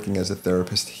started working as a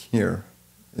therapist here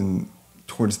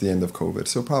towards the end of COVID.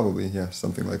 So probably,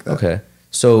 something like that. Okay.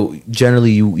 So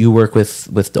generally you work with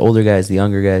the older guys, the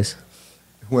younger guys?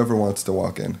 Whoever wants to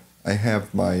walk in. I have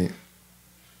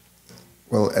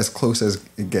as close as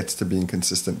it gets to being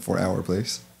consistent for our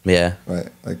place. Yeah. Right.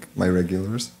 Like my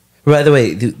regulars. By the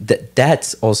way,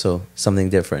 that's also something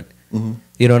different. Mm-hmm.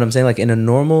 You know what I'm saying? Like in a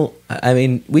normal,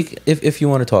 if you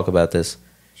want to talk about this,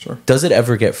 sure. Does it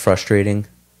ever get frustrating?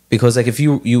 Because like if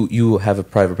you have a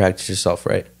private practice yourself,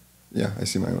 right? Yeah, I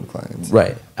see my own clients.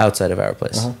 Right, outside of our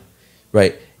place.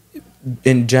 Right.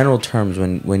 In general terms,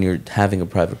 when you're having a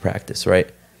private practice, right?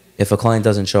 If a client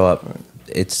doesn't show up,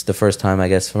 it's the first time, I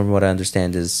guess, from what I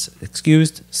understand, is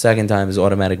excused. Second time is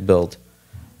automatic billed.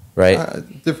 Right.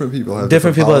 Different people have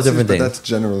different policies, different things. But that's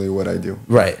generally what I do.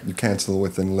 Right. You cancel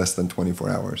within less than 24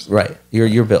 hours. Right.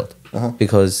 You're billed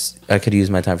because I could use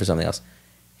my time for something else.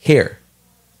 Here,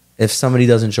 if somebody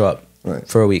doesn't show up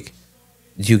for a week,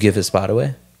 do you give his spot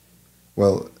away?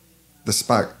 Well, the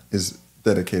spot is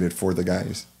dedicated for the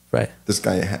guys. Right. This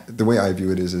guy, the way I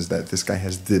view it is that this guy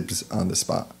has dibs on the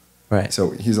spot. Right.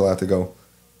 So he's allowed to go,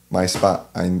 my spot,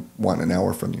 I want an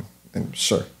hour from you. And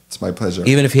sure, it's my pleasure.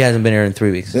 Even if he hasn't been here in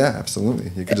 3 weeks. Yeah, absolutely.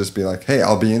 He could just be like, hey,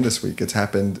 I'll be in this week. It's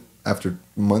happened after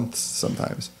months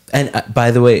sometimes. And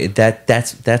by the way,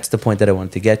 that's the point that I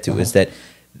wanted to get to is that,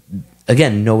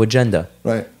 again, no agenda.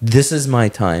 Right. This is my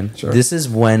time. Sure. This is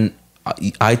when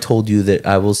I told you that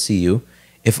I will see you.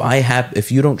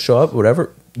 If you don't show up,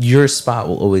 whatever, your spot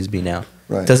will always be now.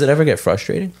 Right. Does it ever get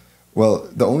frustrating? Well,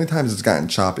 the only times it's gotten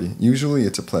choppy, usually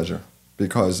it's a pleasure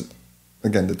because,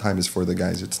 again, the time is for the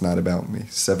guys. It's not about me.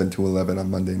 7 to 11 on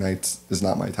Monday nights is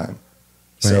not my time.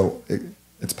 Right. So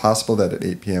it's possible that at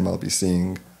 8 p.m. I'll be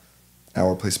seeing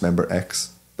our place member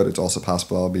X, but it's also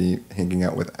possible I'll be hanging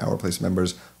out with our place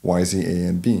members Y, Z, A,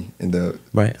 and B in the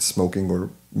smoking or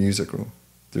music room.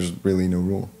 There's really no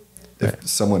rule. If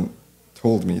someone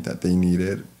told me that they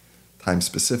needed time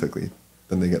specifically,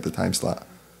 then they get the time slot.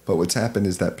 But what's happened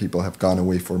is that people have gone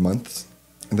away for months,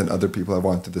 and then other people have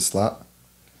wanted the slot.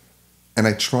 And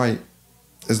I try,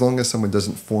 as long as someone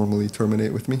doesn't formally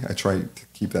terminate with me, I try to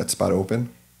keep that spot open.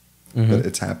 Mm-hmm. But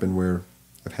it's happened where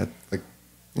I've had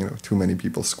too many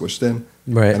people squished in.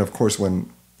 Right. And of course,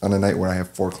 when on a night where I have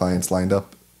 4 clients lined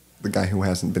up, the guy who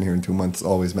hasn't been here in 2 months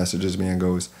always messages me and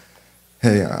goes,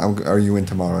 "Hey, are you in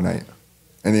tomorrow night?"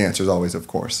 And the answer is always, of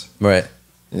course. Right.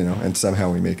 And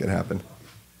somehow we make it happen.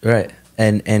 Right.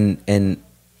 And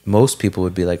most people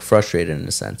would be like frustrated in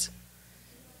a sense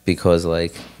because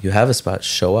like you have a spot,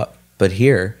 show up. But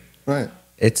here, Right.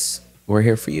 we're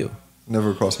here for you.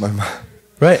 Never crossed my mind.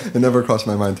 Right. It never crossed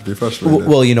my mind to be frustrated.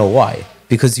 Well, you know why?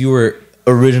 Because you were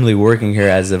originally working here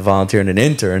as a volunteer and an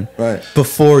intern, Right.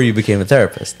 before you became a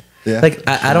therapist. Yeah. Like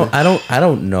I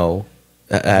don't know.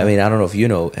 I mean, I don't know if you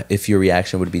know if your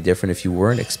reaction would be different if you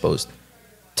weren't exposed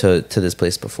to this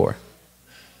place before.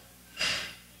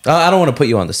 I don't want to put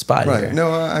you on the spot Right. here.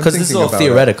 No, I'm because this is thinking all about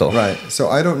theoretical. it. Right. So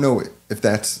I don't know if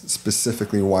that's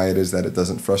specifically why it is that it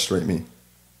doesn't frustrate me,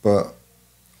 but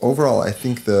overall, I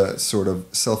think the sort of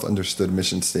self-understood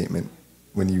mission statement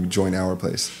when you join our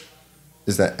place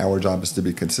is that our job is to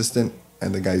be consistent,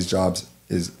 and the guy's jobs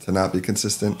is to not be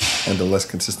consistent, and the less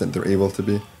consistent they're able to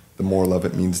be, the more love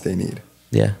it means they need.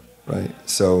 Yeah. Right.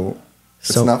 So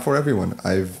it's not for everyone.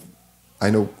 I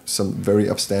know some very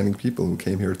upstanding people who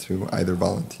came here to either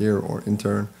volunteer or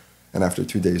intern, and after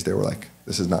 2 days they were like,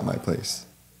 "This is not my place."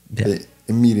 Yeah. They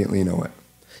immediately know it.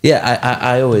 Yeah,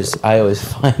 I always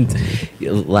find.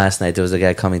 Last night there was a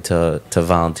guy coming to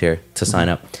volunteer to sign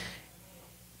up.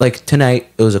 Like tonight,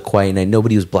 it was a quiet night.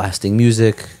 Nobody was blasting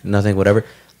music, nothing, whatever.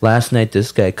 Last night,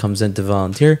 this guy comes in to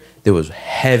volunteer. There was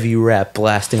heavy rap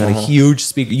blasting on a huge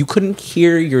speaker. You couldn't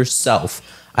hear yourself.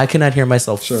 I cannot hear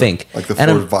myself think. Like the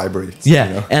floor vibrates. Yeah,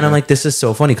 you know? and I'm like, this is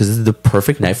so funny because this is the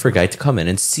perfect night for a guy to come in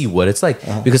and see what it's like.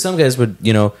 Because some guys would,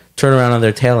 turn around on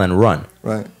their tail and run.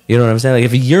 Right. You know what I'm saying? Like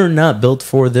if you're not built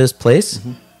for this place,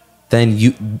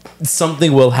 then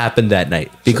something will happen that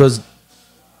night because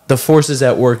the forces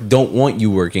at work don't want you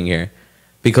working here.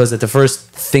 Because at the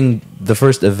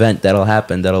first event that'll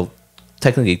happen, that'll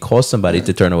technically cause somebody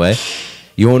to turn away,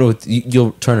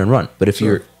 you'll turn and run. But if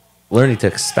you're learning to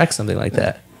expect something like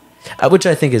that, which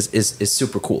I think is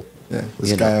super cool. Yeah,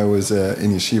 this guy I was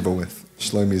in yeshiva with,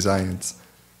 Shlomi Zayans,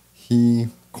 he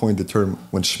coined the term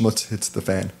 "when schmutz hits the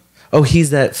fan." Oh,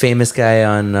 he's that famous guy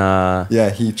on.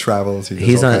 Yeah, he travels.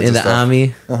 He's in the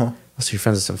army. Uh-huh. So you're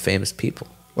friends with some famous people.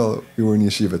 Well, we were in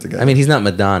yeshiva together. I mean, he's not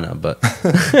Madonna, but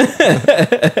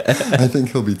I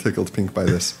think he'll be tickled pink by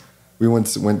this. We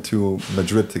once went to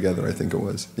Madrid together, I think it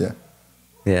was. Yeah.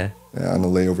 Yeah. On a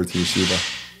layover to yeshiva.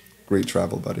 Great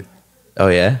travel buddy. Oh,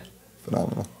 yeah?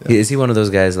 Phenomenal. Yeah. Is he one of those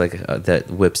guys like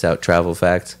that whips out travel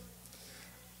facts?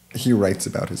 He writes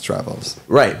about his travels.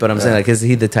 Right, but I'm saying, like, is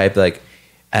he the type, like,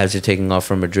 as you're taking off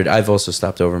from Madrid? I've also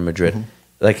stopped over in Madrid.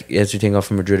 Like, as you're taking off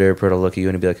from Madrid airport, I'll look at you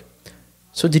and be like,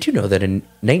 so did you know that in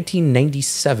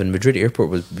 1997, Madrid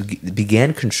airport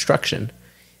began construction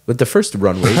with the first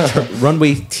runway,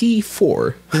 runway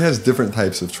T4? He has different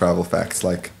types of travel facts,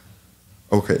 like,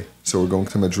 okay, so we're going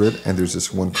to Madrid, and there's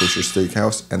this one kosher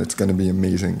steakhouse, and it's going to be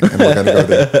amazing, and we're going to go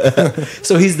there.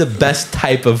 So he's the best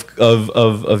type of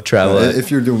traveler.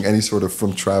 If you're doing any sort of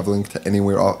from traveling to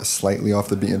anywhere slightly off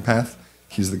the beaten path,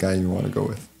 he's the guy you want to go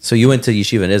with. So you went to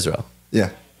yeshiva in Israel?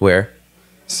 Yeah. Where?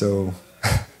 So...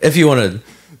 If you want to...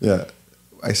 Yeah.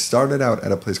 I started out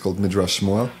at a place called Midrash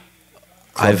Shmuel.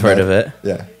 I've heard of it.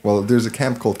 Yeah. Well, there's a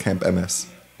camp called Camp MS.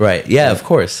 Right. Yeah, of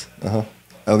course.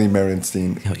 Eli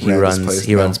Merenstein He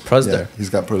runs Prosdar. Yeah,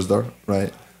 he's got Prosdar,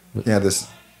 right? He had this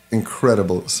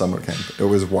incredible summer camp. It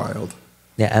was wild.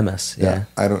 Yeah, MS. Yeah.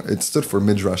 It stood for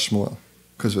Midrash Shmuel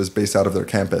because it was based out of their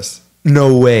campus.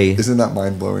 No way. Isn't that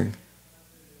mind-blowing?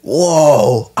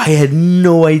 Whoa. I had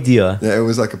no idea. Yeah, it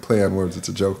was like a play on words. It's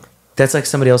a joke. That's like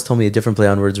somebody else told me a different play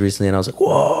on words recently, and I was like,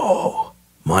 whoa.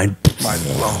 Mind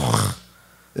blown.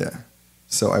 Yeah.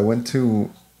 So I went to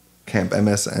Camp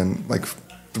MS and like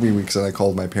 3 weeks, and I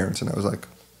called my parents, and I was like,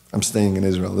 I'm staying in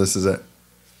Israel. This is it.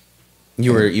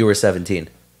 You were 17.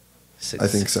 I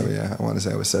think so, yeah. I want to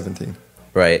say I was 17.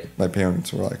 Right. My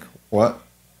parents were like, what?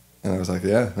 And I was like,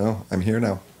 yeah, no, I'm here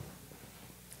now.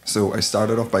 So I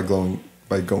started off by going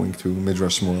to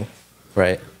Midrash Shmuel.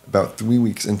 Right. About 3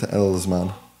 weeks into El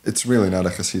Zman. It's really not a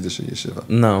Hasidic yeshiva.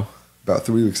 No. About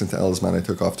 3 weeks into El Zman, I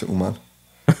took off to Uman.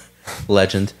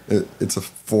 Legend. It's a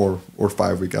 4 or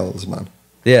 5 week El Zman.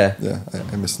 Yeah. Yeah,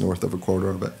 I missed north of a quarter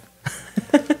of it.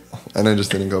 And I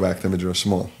just didn't go back to Midrash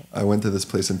Shmuel. I went to this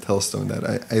place in Telstone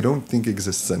that I don't think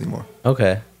exists anymore.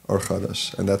 Okay. Or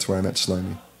Chadash. And that's where I met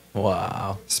Shlomi.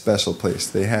 Wow. Special place.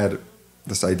 They had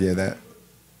this idea that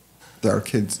there are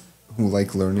kids who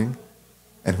like learning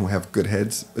and who have good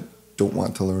heads but don't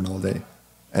want to learn all day.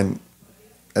 And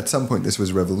at some point, this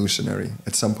was revolutionary.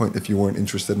 At some point, if you weren't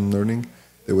interested in learning,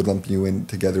 they would lump you in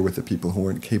together with the people who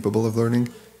weren't capable of learning.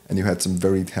 And you had some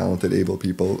very talented, able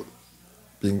people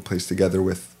being placed together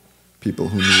with people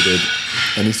who needed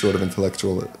any sort of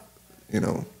intellectual,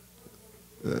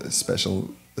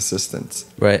 special assistance.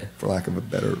 Right. For lack of a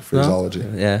better phraseology.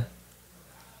 No? Yeah.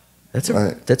 That's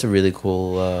a really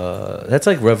cool. That's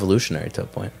like revolutionary to a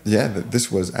point. Yeah,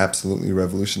 this was absolutely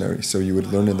revolutionary. So you would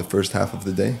learn in the first half of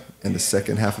the day, and the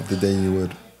second half of the day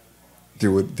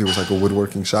there was like a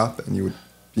woodworking shop, and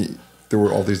there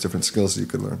were all these different skills that you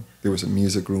could learn. There was a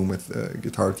music room with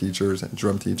guitar teachers and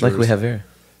drum teachers, like we have here.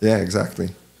 Yeah,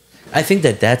 exactly. I think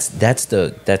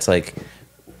that's like,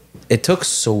 it took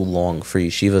so long for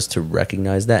yeshivas to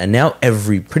recognize that, and now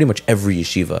pretty much every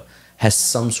yeshiva has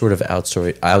some sort of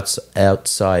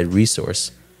outside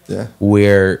resource,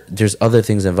 where there's other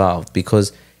things involved,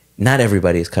 because not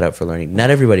everybody is cut out for learning.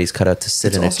 Not everybody's cut out to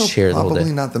sit in a chair the whole day. It's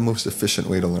probably not the most efficient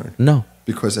way to learn. No,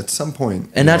 because at some point,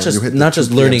 and not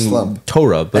just learning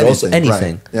Torah, but also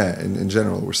anything. Right. Yeah, in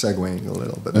general, we're segueing a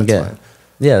little, but that's fine.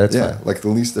 Yeah, that's fine. Like the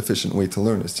least efficient way to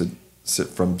learn is to sit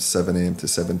from 7 a.m. to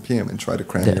 7 p.m. and try to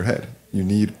cram your head. You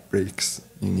need breaks.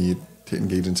 You need to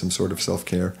engage in some sort of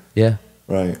self-care. Yeah.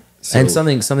 Right. So, and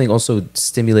something also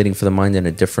stimulating for the mind in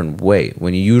a different way.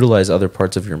 When you utilize other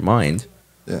parts of your mind,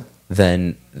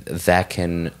 then that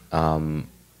can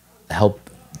help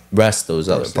rest those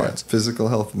other parts. Yeah. Physical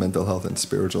health, mental health, and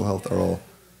spiritual health are all,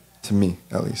 to me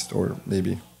at least, or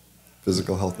maybe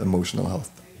physical health, emotional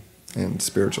health, and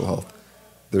spiritual health.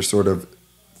 They're sort of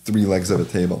 3 legs of a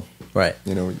table. Right.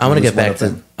 You know, I want to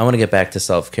get back to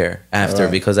self-care after,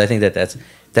 because I think that's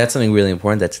something really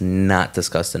important that's not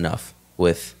discussed enough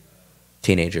with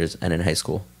teenagers and in high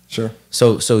school. Sure.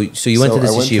 So you went to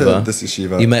this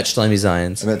yeshiva. You met Shlomi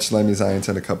Zions. I met Shlomi Zions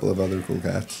and a couple of other cool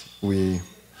guys. We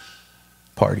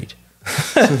partied.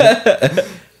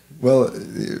 Well,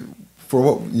 for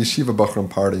what yeshiva bachram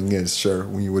partying is, sure,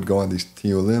 we would go on these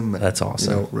tiyulim. That's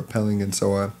awesome. You know, rappelling and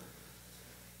so on.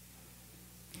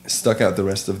 Stuck out the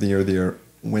rest of the year there.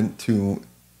 Went to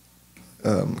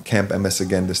Camp MS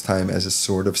again, this time as a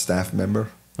sort of staff member.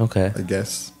 Okay. I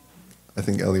guess. I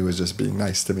think Ellie was just being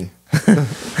nice to me.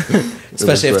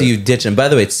 Especially after you ditch him. By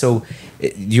the way,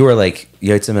 you were like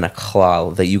Yotzim in a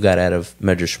klal that you got out of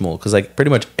Medrash Shmuel. Because like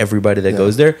pretty much everybody that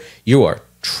goes there, you are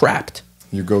trapped.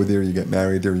 You go there, you get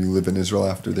married there, you live in Israel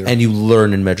after there. And you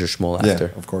learn in Medrash Shmuel after.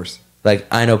 Yeah, of course. Like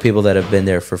I know people that have been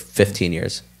there for 15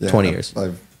 years, 20 years.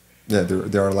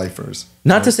 There are lifers.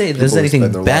 Not to say there's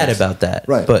anything bad about that.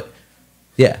 Right. But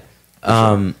yeah.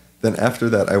 Sure. Then after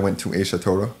that, I went to Esha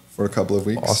Torah for a couple of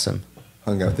weeks. Awesome.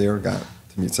 Hung out there, got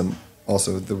to meet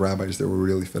also the rabbis. They were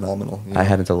really phenomenal. I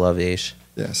happen to love Eish.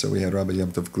 Yeah, so we had Rabbi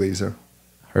Yom Tov Glazer.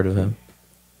 Heard of him?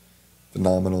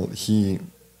 Phenomenal.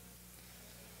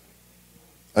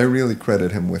 I really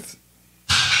credit him with,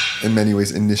 in many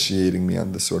ways, initiating me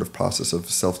on this sort of process of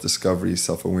self-discovery,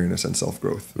 self-awareness, and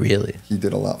self-growth. Really? He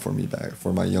did a lot for me back,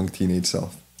 for my young teenage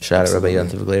self. Shout out Rabbi Yom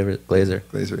Tov Glazer.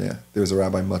 Glazer, yeah. There was a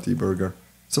Rabbi Matti Berger.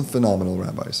 Some phenomenal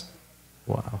rabbis.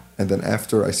 Wow. And then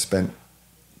after I spent,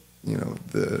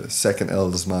 the second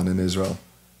El Zman in Israel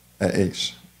at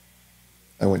Aish,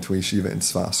 I went to a yeshiva in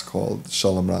Tzfas called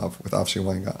Shalom Rav with Avshi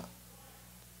Weingat.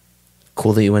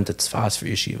 Cool that you went to Tzfas for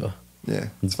yeshiva. Yeah.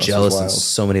 I'm jealous on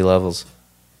so many levels.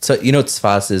 So,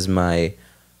 Tzfas is my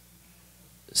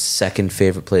second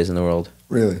favorite place in the world.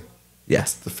 Really? Yeah.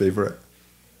 That's the favorite?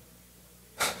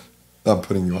 I'm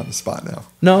putting you on the spot now.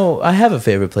 No, I have a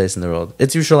favorite place in the world.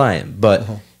 It's Yerushalayim, but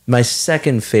my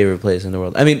second favorite place in the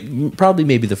world. I mean, probably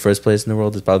maybe the first place in the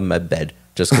world is probably my bed,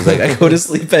 just because I go to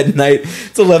sleep at night.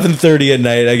 It's 11:30 at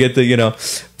night. I get to,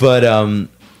 but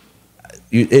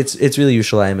it's really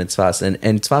Yerushalayim and Tzfas,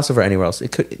 and Tzfas over anywhere else.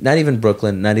 It could not even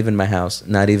Brooklyn, not even my house,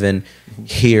 not even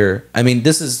here. I mean,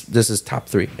 this is top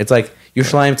 3. It's like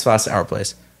Yerushalayim, Tzfas, our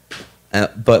place,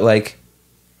 but like.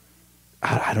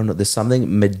 I don't know. There's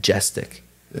something majestic,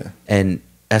 and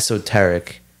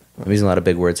esoteric. I'm using a lot of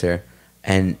big words here,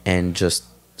 and just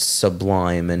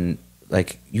sublime, and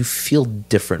like you feel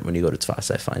different when you go to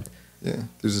Tzfas. I find. Yeah,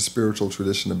 there's a spiritual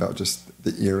tradition about just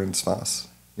the ear in Tzfas.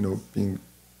 In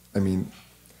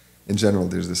general,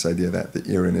 there's this idea that the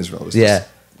ear in Israel is Avir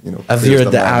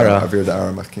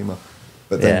Da'ara Machima.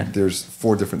 But then there's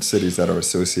 4 different cities that are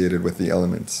associated with the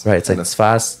elements. Right, it's like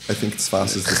Tzfas. I think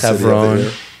Tzfas is the city of the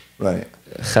ear. Right.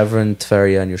 Chevron,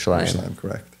 Tveria, and Yerushalayim. Yerushalayim,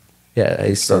 correct. Yeah,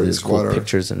 I saw these cool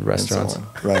pictures in restaurants. And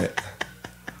so on. Right.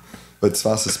 But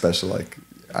Tzfas is special. Like,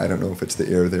 I don't know if it's the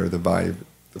air there, the vibe,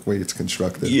 the way it's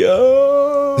constructed.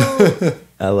 Yo!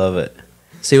 I love it.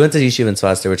 So you went to Yeshiva in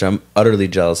Tzfas there, which I'm utterly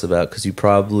jealous about because you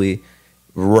probably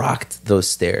rocked those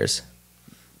stairs.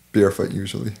 Barefoot,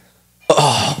 usually.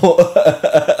 Oh!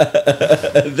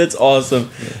 That's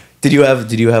awesome. Yeah.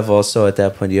 Did you have also at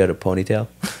that point, you had a ponytail?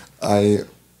 I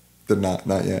did not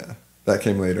yet. That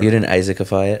came later. You didn't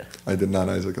Isaacify it? I did not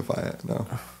Isaacify it, no.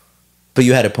 But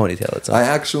you had a ponytail at some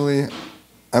point.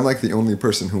 I'm like the only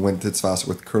person who went to Tzfas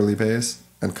with curly bays.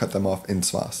 and cut them off in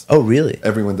svas. Oh, really?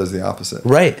 Everyone does the opposite.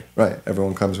 Right. Right.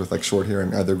 Everyone comes with like short hair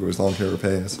and either grows long hair or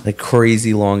payas. Like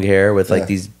crazy long hair with like Yeah.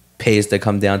 these pays that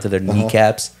come down to their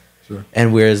kneecaps. Sure.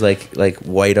 And wears like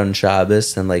white on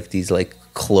Shabbos and like these like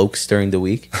cloaks during the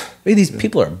week. Maybe these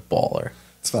people are baller.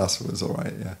 Svas was all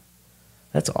right, yeah.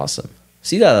 That's awesome.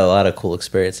 So you got a lot of cool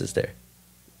experiences there.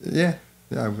 Yeah.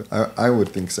 Yeah, I would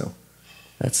think so.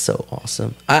 That's so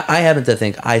awesome. I happen to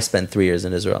think I spent 3 years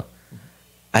in Israel.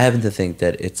 I happen to think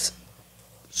that it's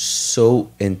so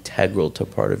integral to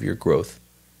part of your growth.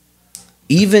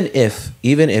 Even if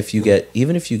you get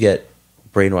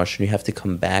brainwashed and you have to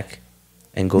come back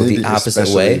and go Maybe the opposite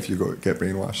especially way. if you get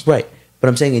brainwashed. Right. But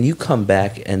I'm saying, and you come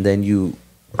back and then you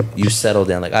settle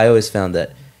down. Like I always found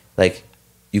that, like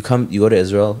you go to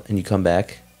Israel and you come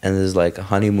back and there's like a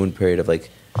honeymoon period of like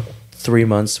 3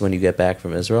 months when you get back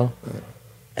from Israel,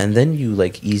 and then you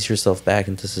like ease yourself back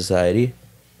into society.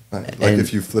 Right. Like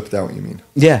if you flipped out, you mean?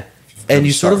 Yeah, and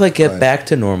you sort of like get right. back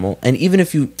to normal. And even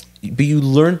if you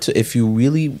learn to, if you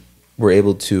really were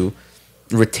able to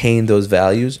retain those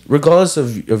values, regardless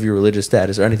of your religious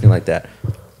status or anything like that.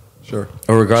 Sure.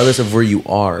 Or regardless of where you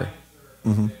are.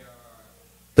 Mm-hmm.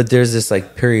 But there's this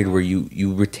like period where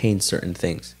you retain certain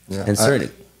things. Yeah. And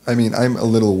certain I mean, I'm a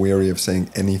little wary of saying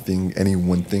any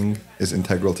one thing is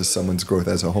integral to someone's growth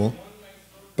as a whole.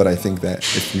 But I think that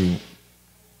if you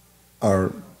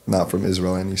are not from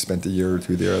Israel and you spent a year or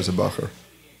two there as a bacher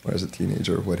or as a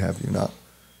teenager or what have you,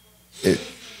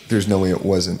 there's no way it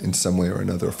wasn't in some way or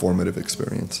another a formative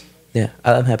experience. Yeah,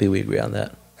 I'm happy we agree on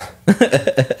that.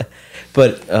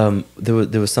 But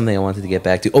there was something I wanted to get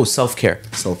back to. Oh, self-care.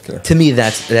 Self-care. To me,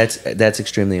 that's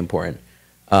extremely important.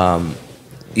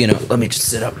 Let me just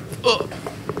sit up.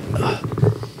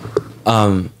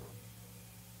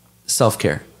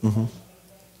 Self-care. Mm-hmm.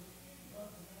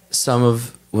 Some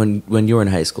of when you were in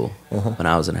high school, when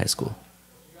I was in high school,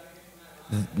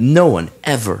 no one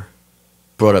ever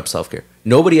brought up self-care.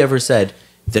 Nobody ever said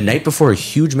the night before a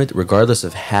huge meet, regardless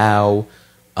of how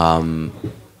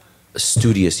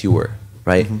studious you were,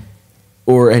 right? Mm-hmm.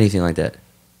 Or anything like that.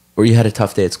 Or you had a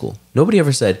tough day at school. Nobody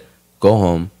ever said, go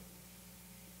home,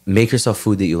 make yourself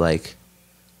food that you like,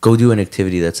 go do an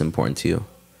activity that's important to you.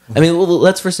 Mm-hmm. I mean, well,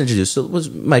 let's first introduce. So,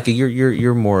 Micah,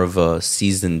 you're more of a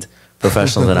seasoned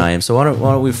professional than I am. So why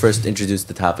don't we first introduce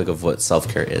the topic of what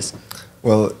self-care is?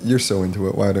 Well, you're so into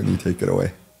it. Why don't you take it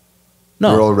away?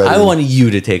 No, I want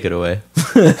you to take it away.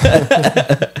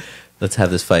 Let's have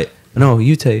this fight. No,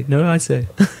 you take. No, I say.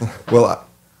 Well,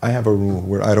 I have a rule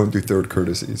where I don't do third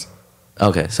courtesies.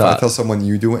 Okay, so if I tell someone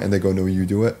you do it and they go, no, you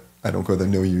do it, I don't go,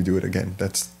 then no, you do it again.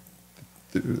 That's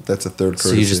a third courtesy.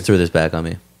 So you just threw this back on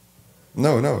me?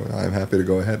 No, I'm happy to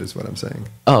go ahead is what I'm saying.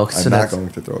 Oh, okay, I'm not going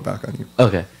to throw it back on you.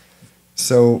 Okay.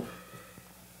 So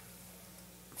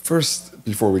first,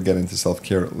 before we get into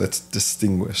self-care, let's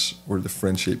distinguish or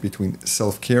differentiate between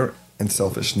self-care and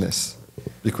selfishness.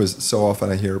 Because so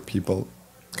often I hear people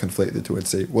conflate the two and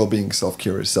say, well, being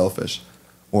self-care is selfish.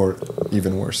 Or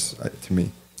even worse, to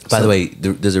me. By the way,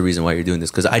 there's a reason why you're doing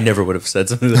this, because I never would have said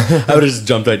something. I would have just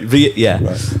jumped on you. But yeah.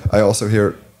 Right. I also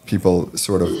hear people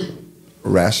sort of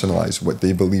rationalize what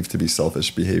they believe to be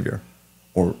selfish behavior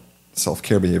or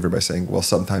self-care behavior by saying, well,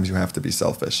 sometimes you have to be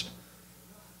selfish.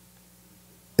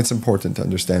 It's important to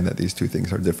understand that these two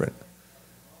things are different.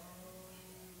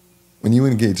 When you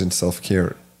engage in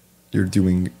self-care, you're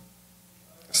doing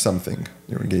something.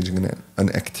 You're engaging in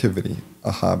an activity,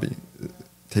 a hobby,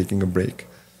 taking a break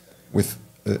with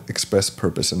express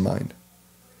purpose in mind.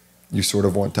 You sort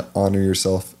of want to honor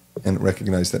yourself and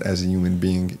recognize that as a human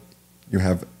being, you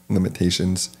have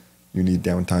limitations, you need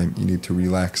downtime, you need to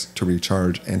relax, to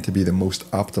recharge, and to be the most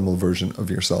optimal version of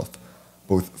yourself,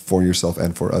 both for yourself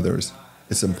and for others.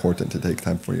 It's important to take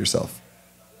time for yourself.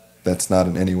 That's not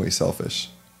in any way selfish.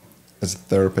 As a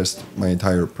therapist, my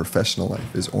entire professional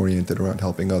life is oriented around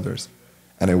helping others.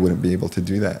 And I wouldn't be able to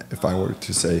do that if I were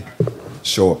to, say,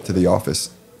 show up to the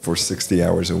office for 60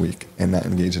 hours a week and not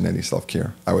engage in any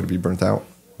self-care. I would be burnt out.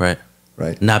 Right.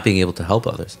 Not being able to help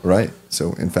others. Right.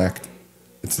 So, in fact,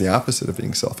 it's the opposite of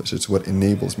being selfish. It's what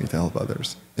enables me to help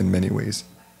others in many ways.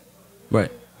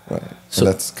 Right. So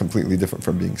that's completely different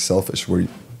from being selfish, where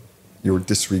you're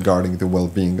disregarding the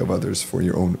well-being of others for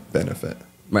your own benefit.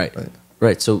 Right.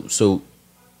 So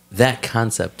that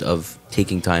concept of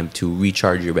taking time to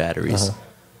recharge your batteries,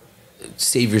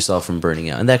 save yourself from burning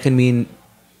out, and that can mean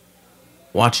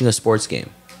watching a sports game,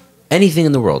 anything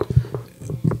in the world.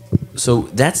 So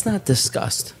that's not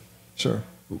discussed. Sure.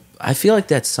 I feel like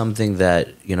that's something that,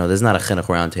 there's not a chinuch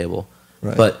roundtable,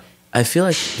 right. But I feel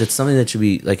like that's something that should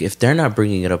be, like, if they're not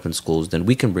bringing it up in schools, then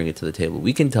we can bring it to the table.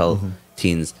 We can tell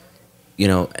teens, you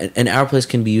know, and our place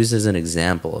can be used as an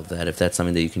example of that if that's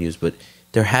something that you can use. But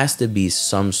there has to be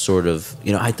some sort of,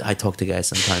 you know, I talk to guys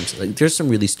sometimes. Like, there's some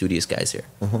really studious guys here.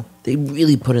 They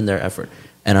really put in their effort,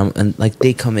 and like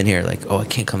they come in here like, oh, I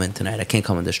can't come in tonight. I can't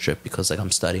come on this trip because like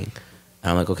I'm studying. And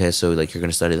I'm like, okay, so like you're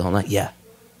gonna study the whole night? Yeah.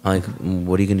 I'm like,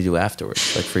 what are you gonna do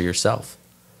afterwards? Like for yourself?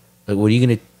 Like when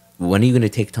are you gonna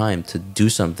take time to do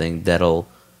something that'll,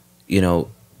 you know,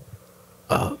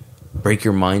 break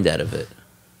your mind out of it,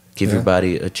 give your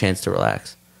body a chance to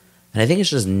relax? And I think it's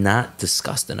just not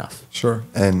discussed enough. Sure.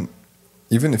 And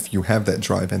even if you have that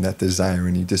drive and that desire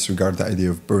and you disregard the idea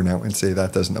of burnout and say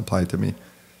that doesn't apply to me,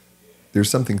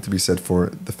 there's something to be said for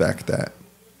the fact that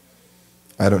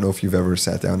I don't know if you've ever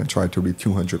sat down and tried to read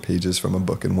 200 pages from a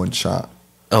book in one shot.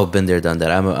 Oh, been there, done that.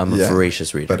 I'm a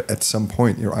voracious reader. But at some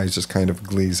point, your eyes just kind of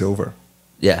glaze over.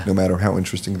 Yeah. No matter how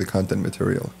interesting the content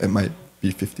material. It might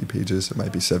be 50 pages, it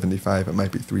might be 75, it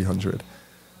might be 300.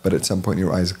 But at some point,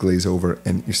 your eyes glaze over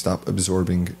and you stop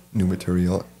absorbing new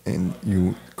material and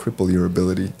you cripple your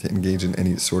ability to engage in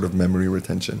any sort of memory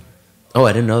retention. Oh,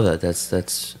 I didn't know that.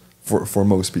 That's... For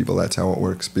most people, that's how it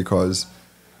works, because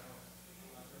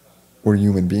we're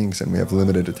human beings and we have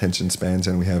limited attention spans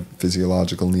and we have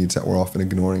physiological needs that we're often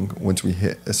ignoring once we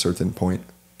hit a certain point.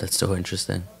 That's so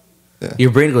interesting. Yeah.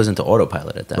 Your brain goes into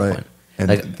autopilot at that point. And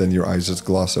like, then your eyes just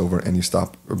gloss over and you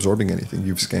stop absorbing anything.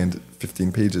 You've scanned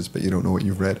 15 pages, but you don't know what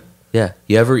you've read. Yeah.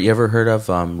 You ever heard of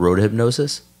road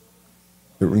hypnosis?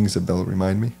 It rings a bell.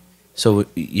 Remind me. So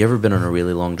you ever been on a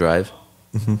really long drive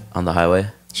on the highway?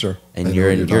 Sure. And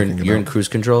you're in cruise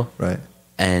control? Right.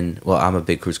 And, well, I'm a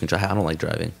big cruise control. I don't like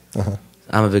driving.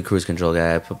 I'm a big cruise control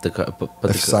guy. I put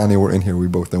if Sani were in here, we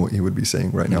both know what he would be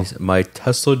saying right now. My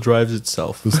Tesla drives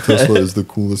itself. This Tesla is the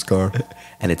coolest car.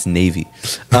 And it's Navy.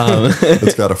 It's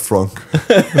got a frunk.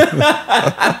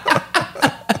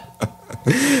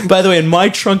 By the way, and my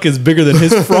trunk is bigger than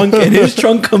his frunk and his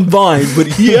trunk combined, but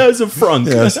he has a frunk.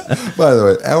 Yes. By the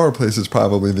way, our place is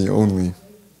probably the only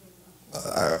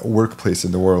workplace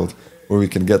in the world where we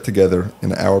can get together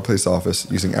in our place office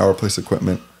using our place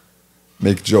equipment,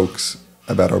 make jokes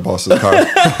about our boss's car.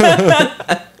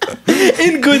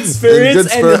 In good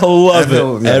spirits, and he'll love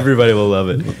it. Everybody will love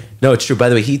it. No, it's true. By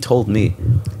the way, he told me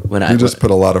when you just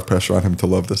put a lot of pressure on him to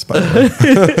love this, by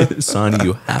the way. Son,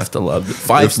 you have to love it.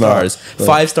 5 stars.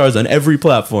 5 stars on every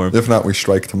platform. If not, we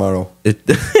strike tomorrow. We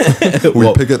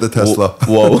picket the Tesla.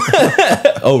 Whoa.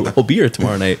 Oh, we'll be here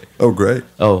tomorrow night. Oh, great.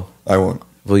 Oh. I won't.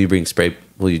 Will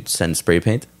you send spray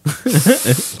paint?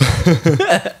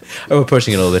 Or we're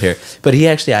pushing it a little bit here. But he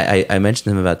actually, I mentioned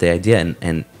to him about the idea,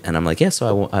 and I'm like, yeah,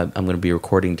 so I'm going to be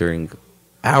recording during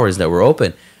hours that we're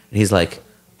open. And he's like,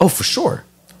 oh, for sure.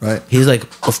 Right. He's like,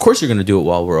 of course you're going to do it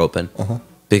while we're open.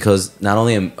 Because not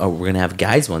only are we going to have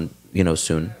guys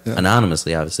soon,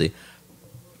 anonymously, obviously.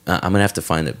 I'm going to have to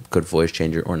find a good voice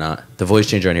changer or not. The voice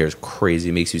changer on here is crazy.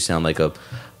 It makes you sound like a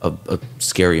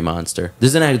scary monster.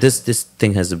 This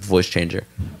thing has a voice changer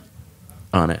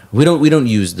on it. We don't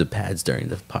use the pads during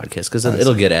the podcast because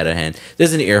it'll get out of hand.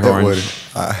 There's an air horn.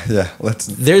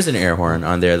 There's an air horn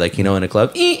on there, like in a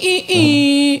club.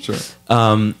 Sure.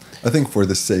 I think for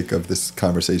the sake of this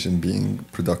conversation being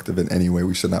productive in any way,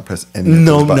 we should not press any.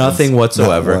 No, nothing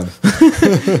whatsoever.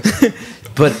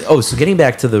 But so getting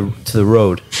back to the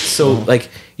road. So like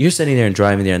you're sitting there and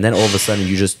driving there, and then all of a sudden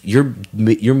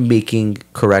you're making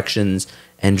corrections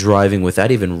and driving without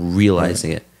even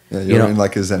realizing it. Yeah, you're in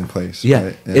like a Zen place. Yeah,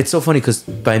 right? It's so funny because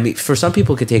for some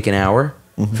people it could take an hour.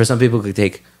 For some people it could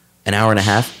take an hour and a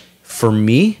half. For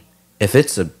me, if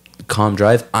it's a calm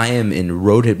drive, I am in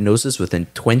road hypnosis within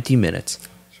 20 minutes.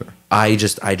 Sure. I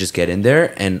just get in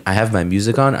there and I have my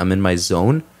music on. I'm in my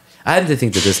zone. I happen to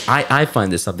think that I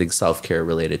find this something self-care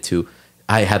related to.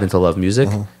 I happen to love music,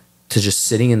 to just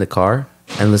sitting in the car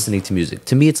and listening to music.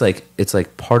 To me, it's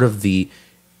like part of the,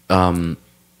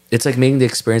 it's like making the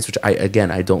experience, which I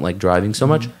don't like driving so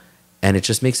much, and it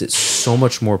just makes it so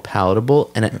much more palatable.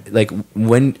 And like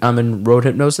when I'm in road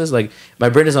hypnosis, like my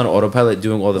brain is on autopilot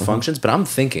doing all the functions, but I'm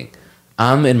thinking,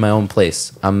 I'm in my own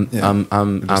place. I'm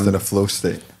just in a flow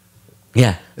state.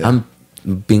 Yeah, I'm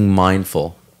being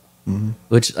mindful.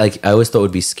 Which like I always thought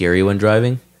would be scary when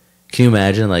driving. Can you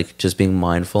imagine like just being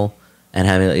mindful and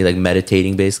having like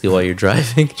meditating basically while you're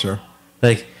driving? Sure.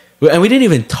 Like, and we didn't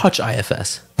even touch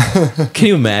IFS. Can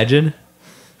you imagine?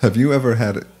 Have you ever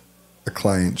had a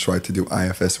client try to do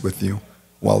IFS with you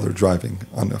while they're driving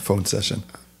on a phone session?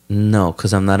 No,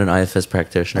 because I'm not an IFS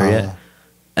practitioner yet.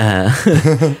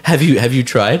 Have you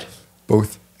tried?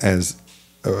 Both as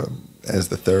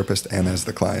the therapist and as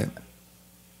the client.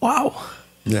 Wow.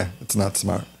 Yeah, it's not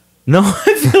smart. No,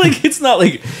 I feel like it's not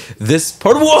like this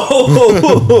part.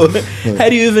 Whoa! How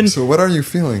do you even? So what are you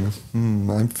feeling?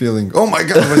 I'm feeling. Oh my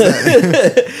God! What's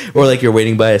that? Or like you're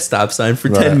waiting by a stop sign for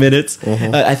 10 minutes.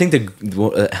 Uh-huh. I think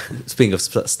speaking of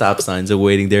stop signs and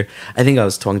waiting there, I think I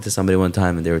was talking to somebody one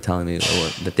time and they were telling me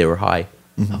that they were high.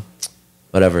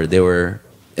 Whatever, they were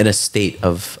in a state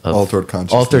of altered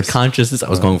consciousness. Altered consciousness. I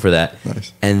was going for that.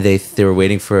 Nice. And they were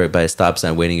waiting for it by a stop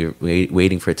sign,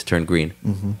 waiting for it to turn green.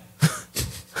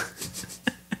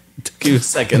 Took you a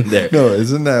second there. No,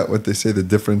 isn't that what they say? The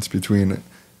difference between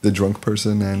the drunk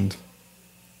person and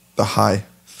the high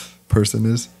person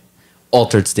is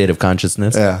altered state of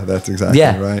consciousness. Yeah, that's exactly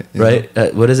right.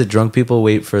 Right. What is it? Drunk people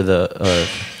wait for the.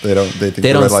 They think they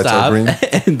the don't red lights stop, are green.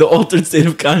 and the altered state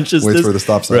of consciousness Waits for the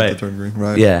stop sign to turn green.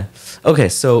 Right. Yeah. Okay.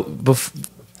 So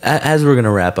as we're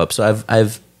gonna wrap up, so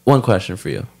I've one question for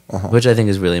you, which I think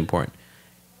is really important.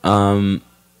 In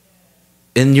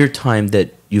your time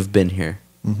that you've been here,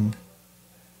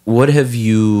 what have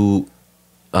you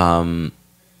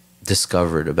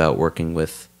discovered about working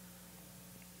with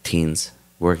teens,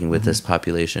 working with this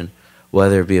population,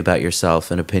 whether it be about yourself,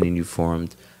 an opinion you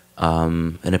formed,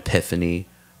 an epiphany,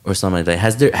 or something like that?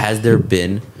 Has there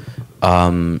been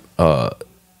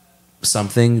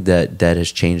something that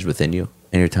has changed within you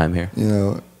in your time here? You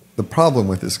know, the problem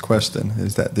with this question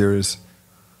is that there is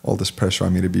all this pressure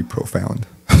on me to be profound.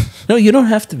 No, you don't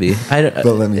have to be. But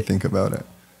let me think about it.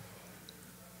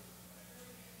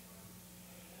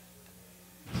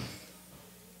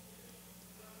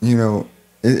 You know,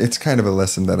 it's kind of a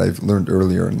lesson that I've learned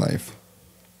earlier in life.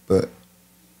 But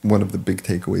one of the big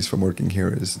takeaways from working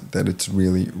here is that it's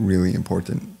really, really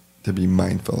important to be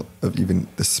mindful of even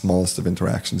the smallest of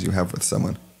interactions you have with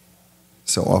someone.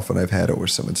 So often I've had it where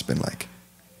someone's been like,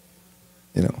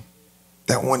 you know,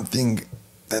 that one thing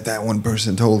that one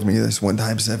person told me this one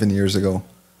time 7 years ago,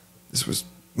 this was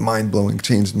mind-blowing,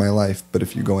 changed my life. But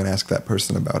if you go and ask that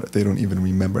person about it, they don't even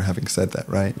remember having said that,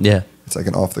 right? Yeah. It's like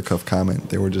an off-the-cuff comment.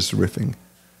 They were just riffing.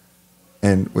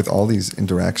 And with all these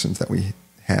interactions that we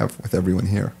have with everyone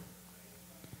here,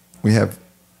 we have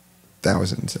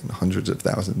thousands and hundreds of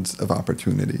thousands of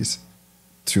opportunities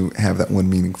to have that one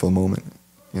meaningful moment,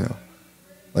 you know?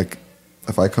 Like,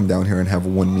 if I come down here and have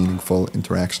one meaningful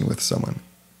interaction with someone,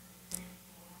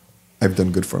 I've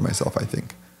done good for myself, I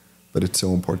think. But it's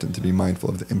so important to be mindful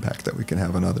of the impact that we can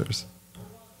have on others.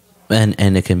 And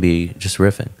it can be just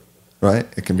riffing. Right?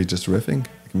 It can be just riffing.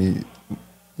 It can be,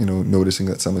 you know, noticing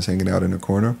that someone's hanging out in a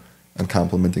corner and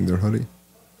complimenting their hoodie.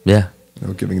 Yeah. You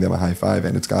know, giving them a high five,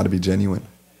 and it's got to be genuine.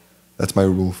 That's my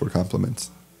rule for compliments.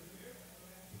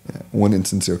 Yeah. One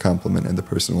insincere compliment, and the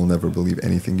person will never believe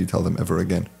anything you tell them ever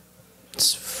again.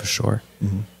 It's for sure.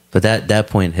 But that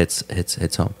point hits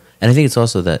home. And I think it's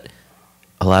also that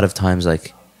a lot of times,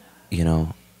 like, you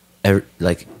know,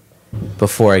 like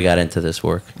before I got into this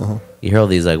work, you hear all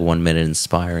these like 1 minute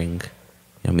inspiring,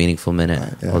 you know, meaningful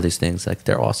minute, all these things, like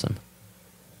they're awesome.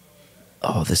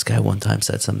 Oh, this guy one time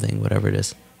said something, whatever it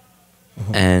is.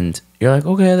 And you're like,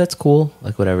 okay, that's cool,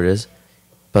 like whatever it is.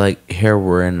 But like here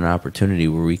we're in an opportunity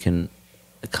where we can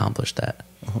accomplish that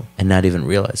and not even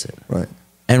realize it. Right.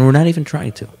 And we're not even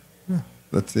trying to. Yeah,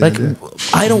 that's the like, idea.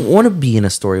 I don't want to be in a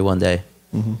story one day.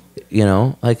 You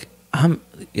know, like I'm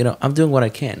doing what I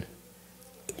can.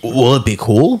 Will it be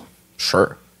cool?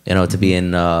 Sure. You know, to be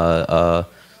in the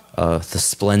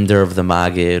splendor of the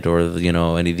Maggid, or, you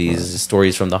know, any of these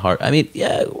stories from the heart. I mean,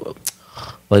 yeah,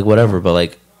 like whatever.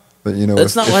 But you know,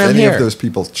 that's not why I'm any here. of those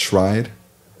people tried,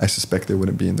 I suspect they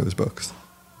wouldn't be in those books.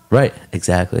 Right.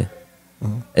 Exactly.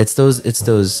 It's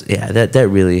those. Yeah. That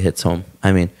really hits home.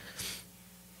 I mean,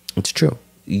 it's true.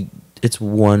 It's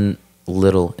one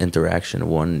little interaction,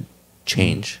 one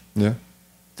change. Yeah.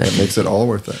 That makes it all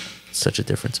worth it. Such a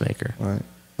difference maker. Right.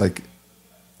 Like,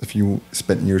 if you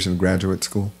spent years in graduate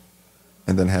school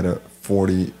and then had a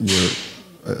 40-year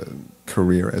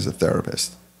career as a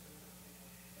therapist,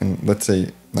 and let's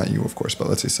say, not you, of course, but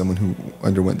let's say someone who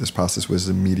underwent this process was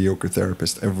a mediocre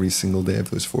therapist every single day of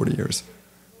those 40 years,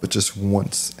 but just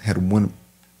once had one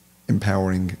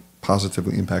empowering,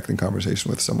 positively impacting conversation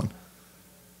with someone,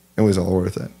 it was all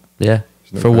worth it. Yeah.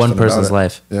 No for one question person's about it.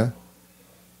 life. Yeah.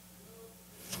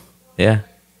 Yeah.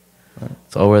 Right.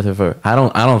 It's all worth it for. I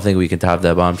don't think we can top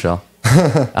that bombshell.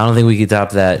 I don't think we can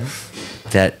top that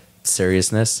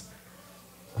seriousness.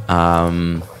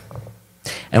 And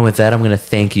with that, I'm going to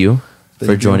thank you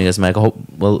for joining us, Michael.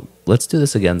 Well, let's do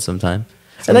this again sometime.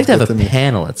 I'd like to have a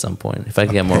panel at some point, if I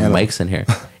can get more mics in here.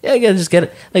 Yeah, again, just get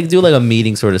it, like do like a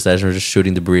meeting sort of session, or just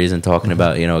shooting the breeze and talking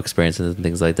about, you know, experiences and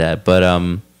things like that.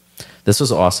 But this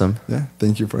was awesome. Yeah,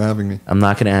 thank you for having me. I'm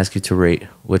not going to ask you to rate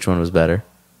which one was better.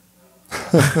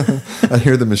 I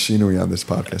hear the machinery on this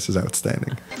podcast is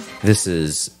outstanding. This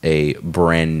is a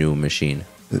brand new machine.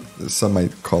 Some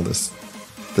might call this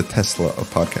the Tesla of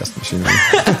podcast machinery.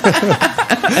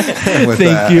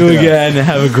 Thank you again.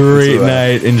 Have a great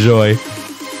night. Enjoy.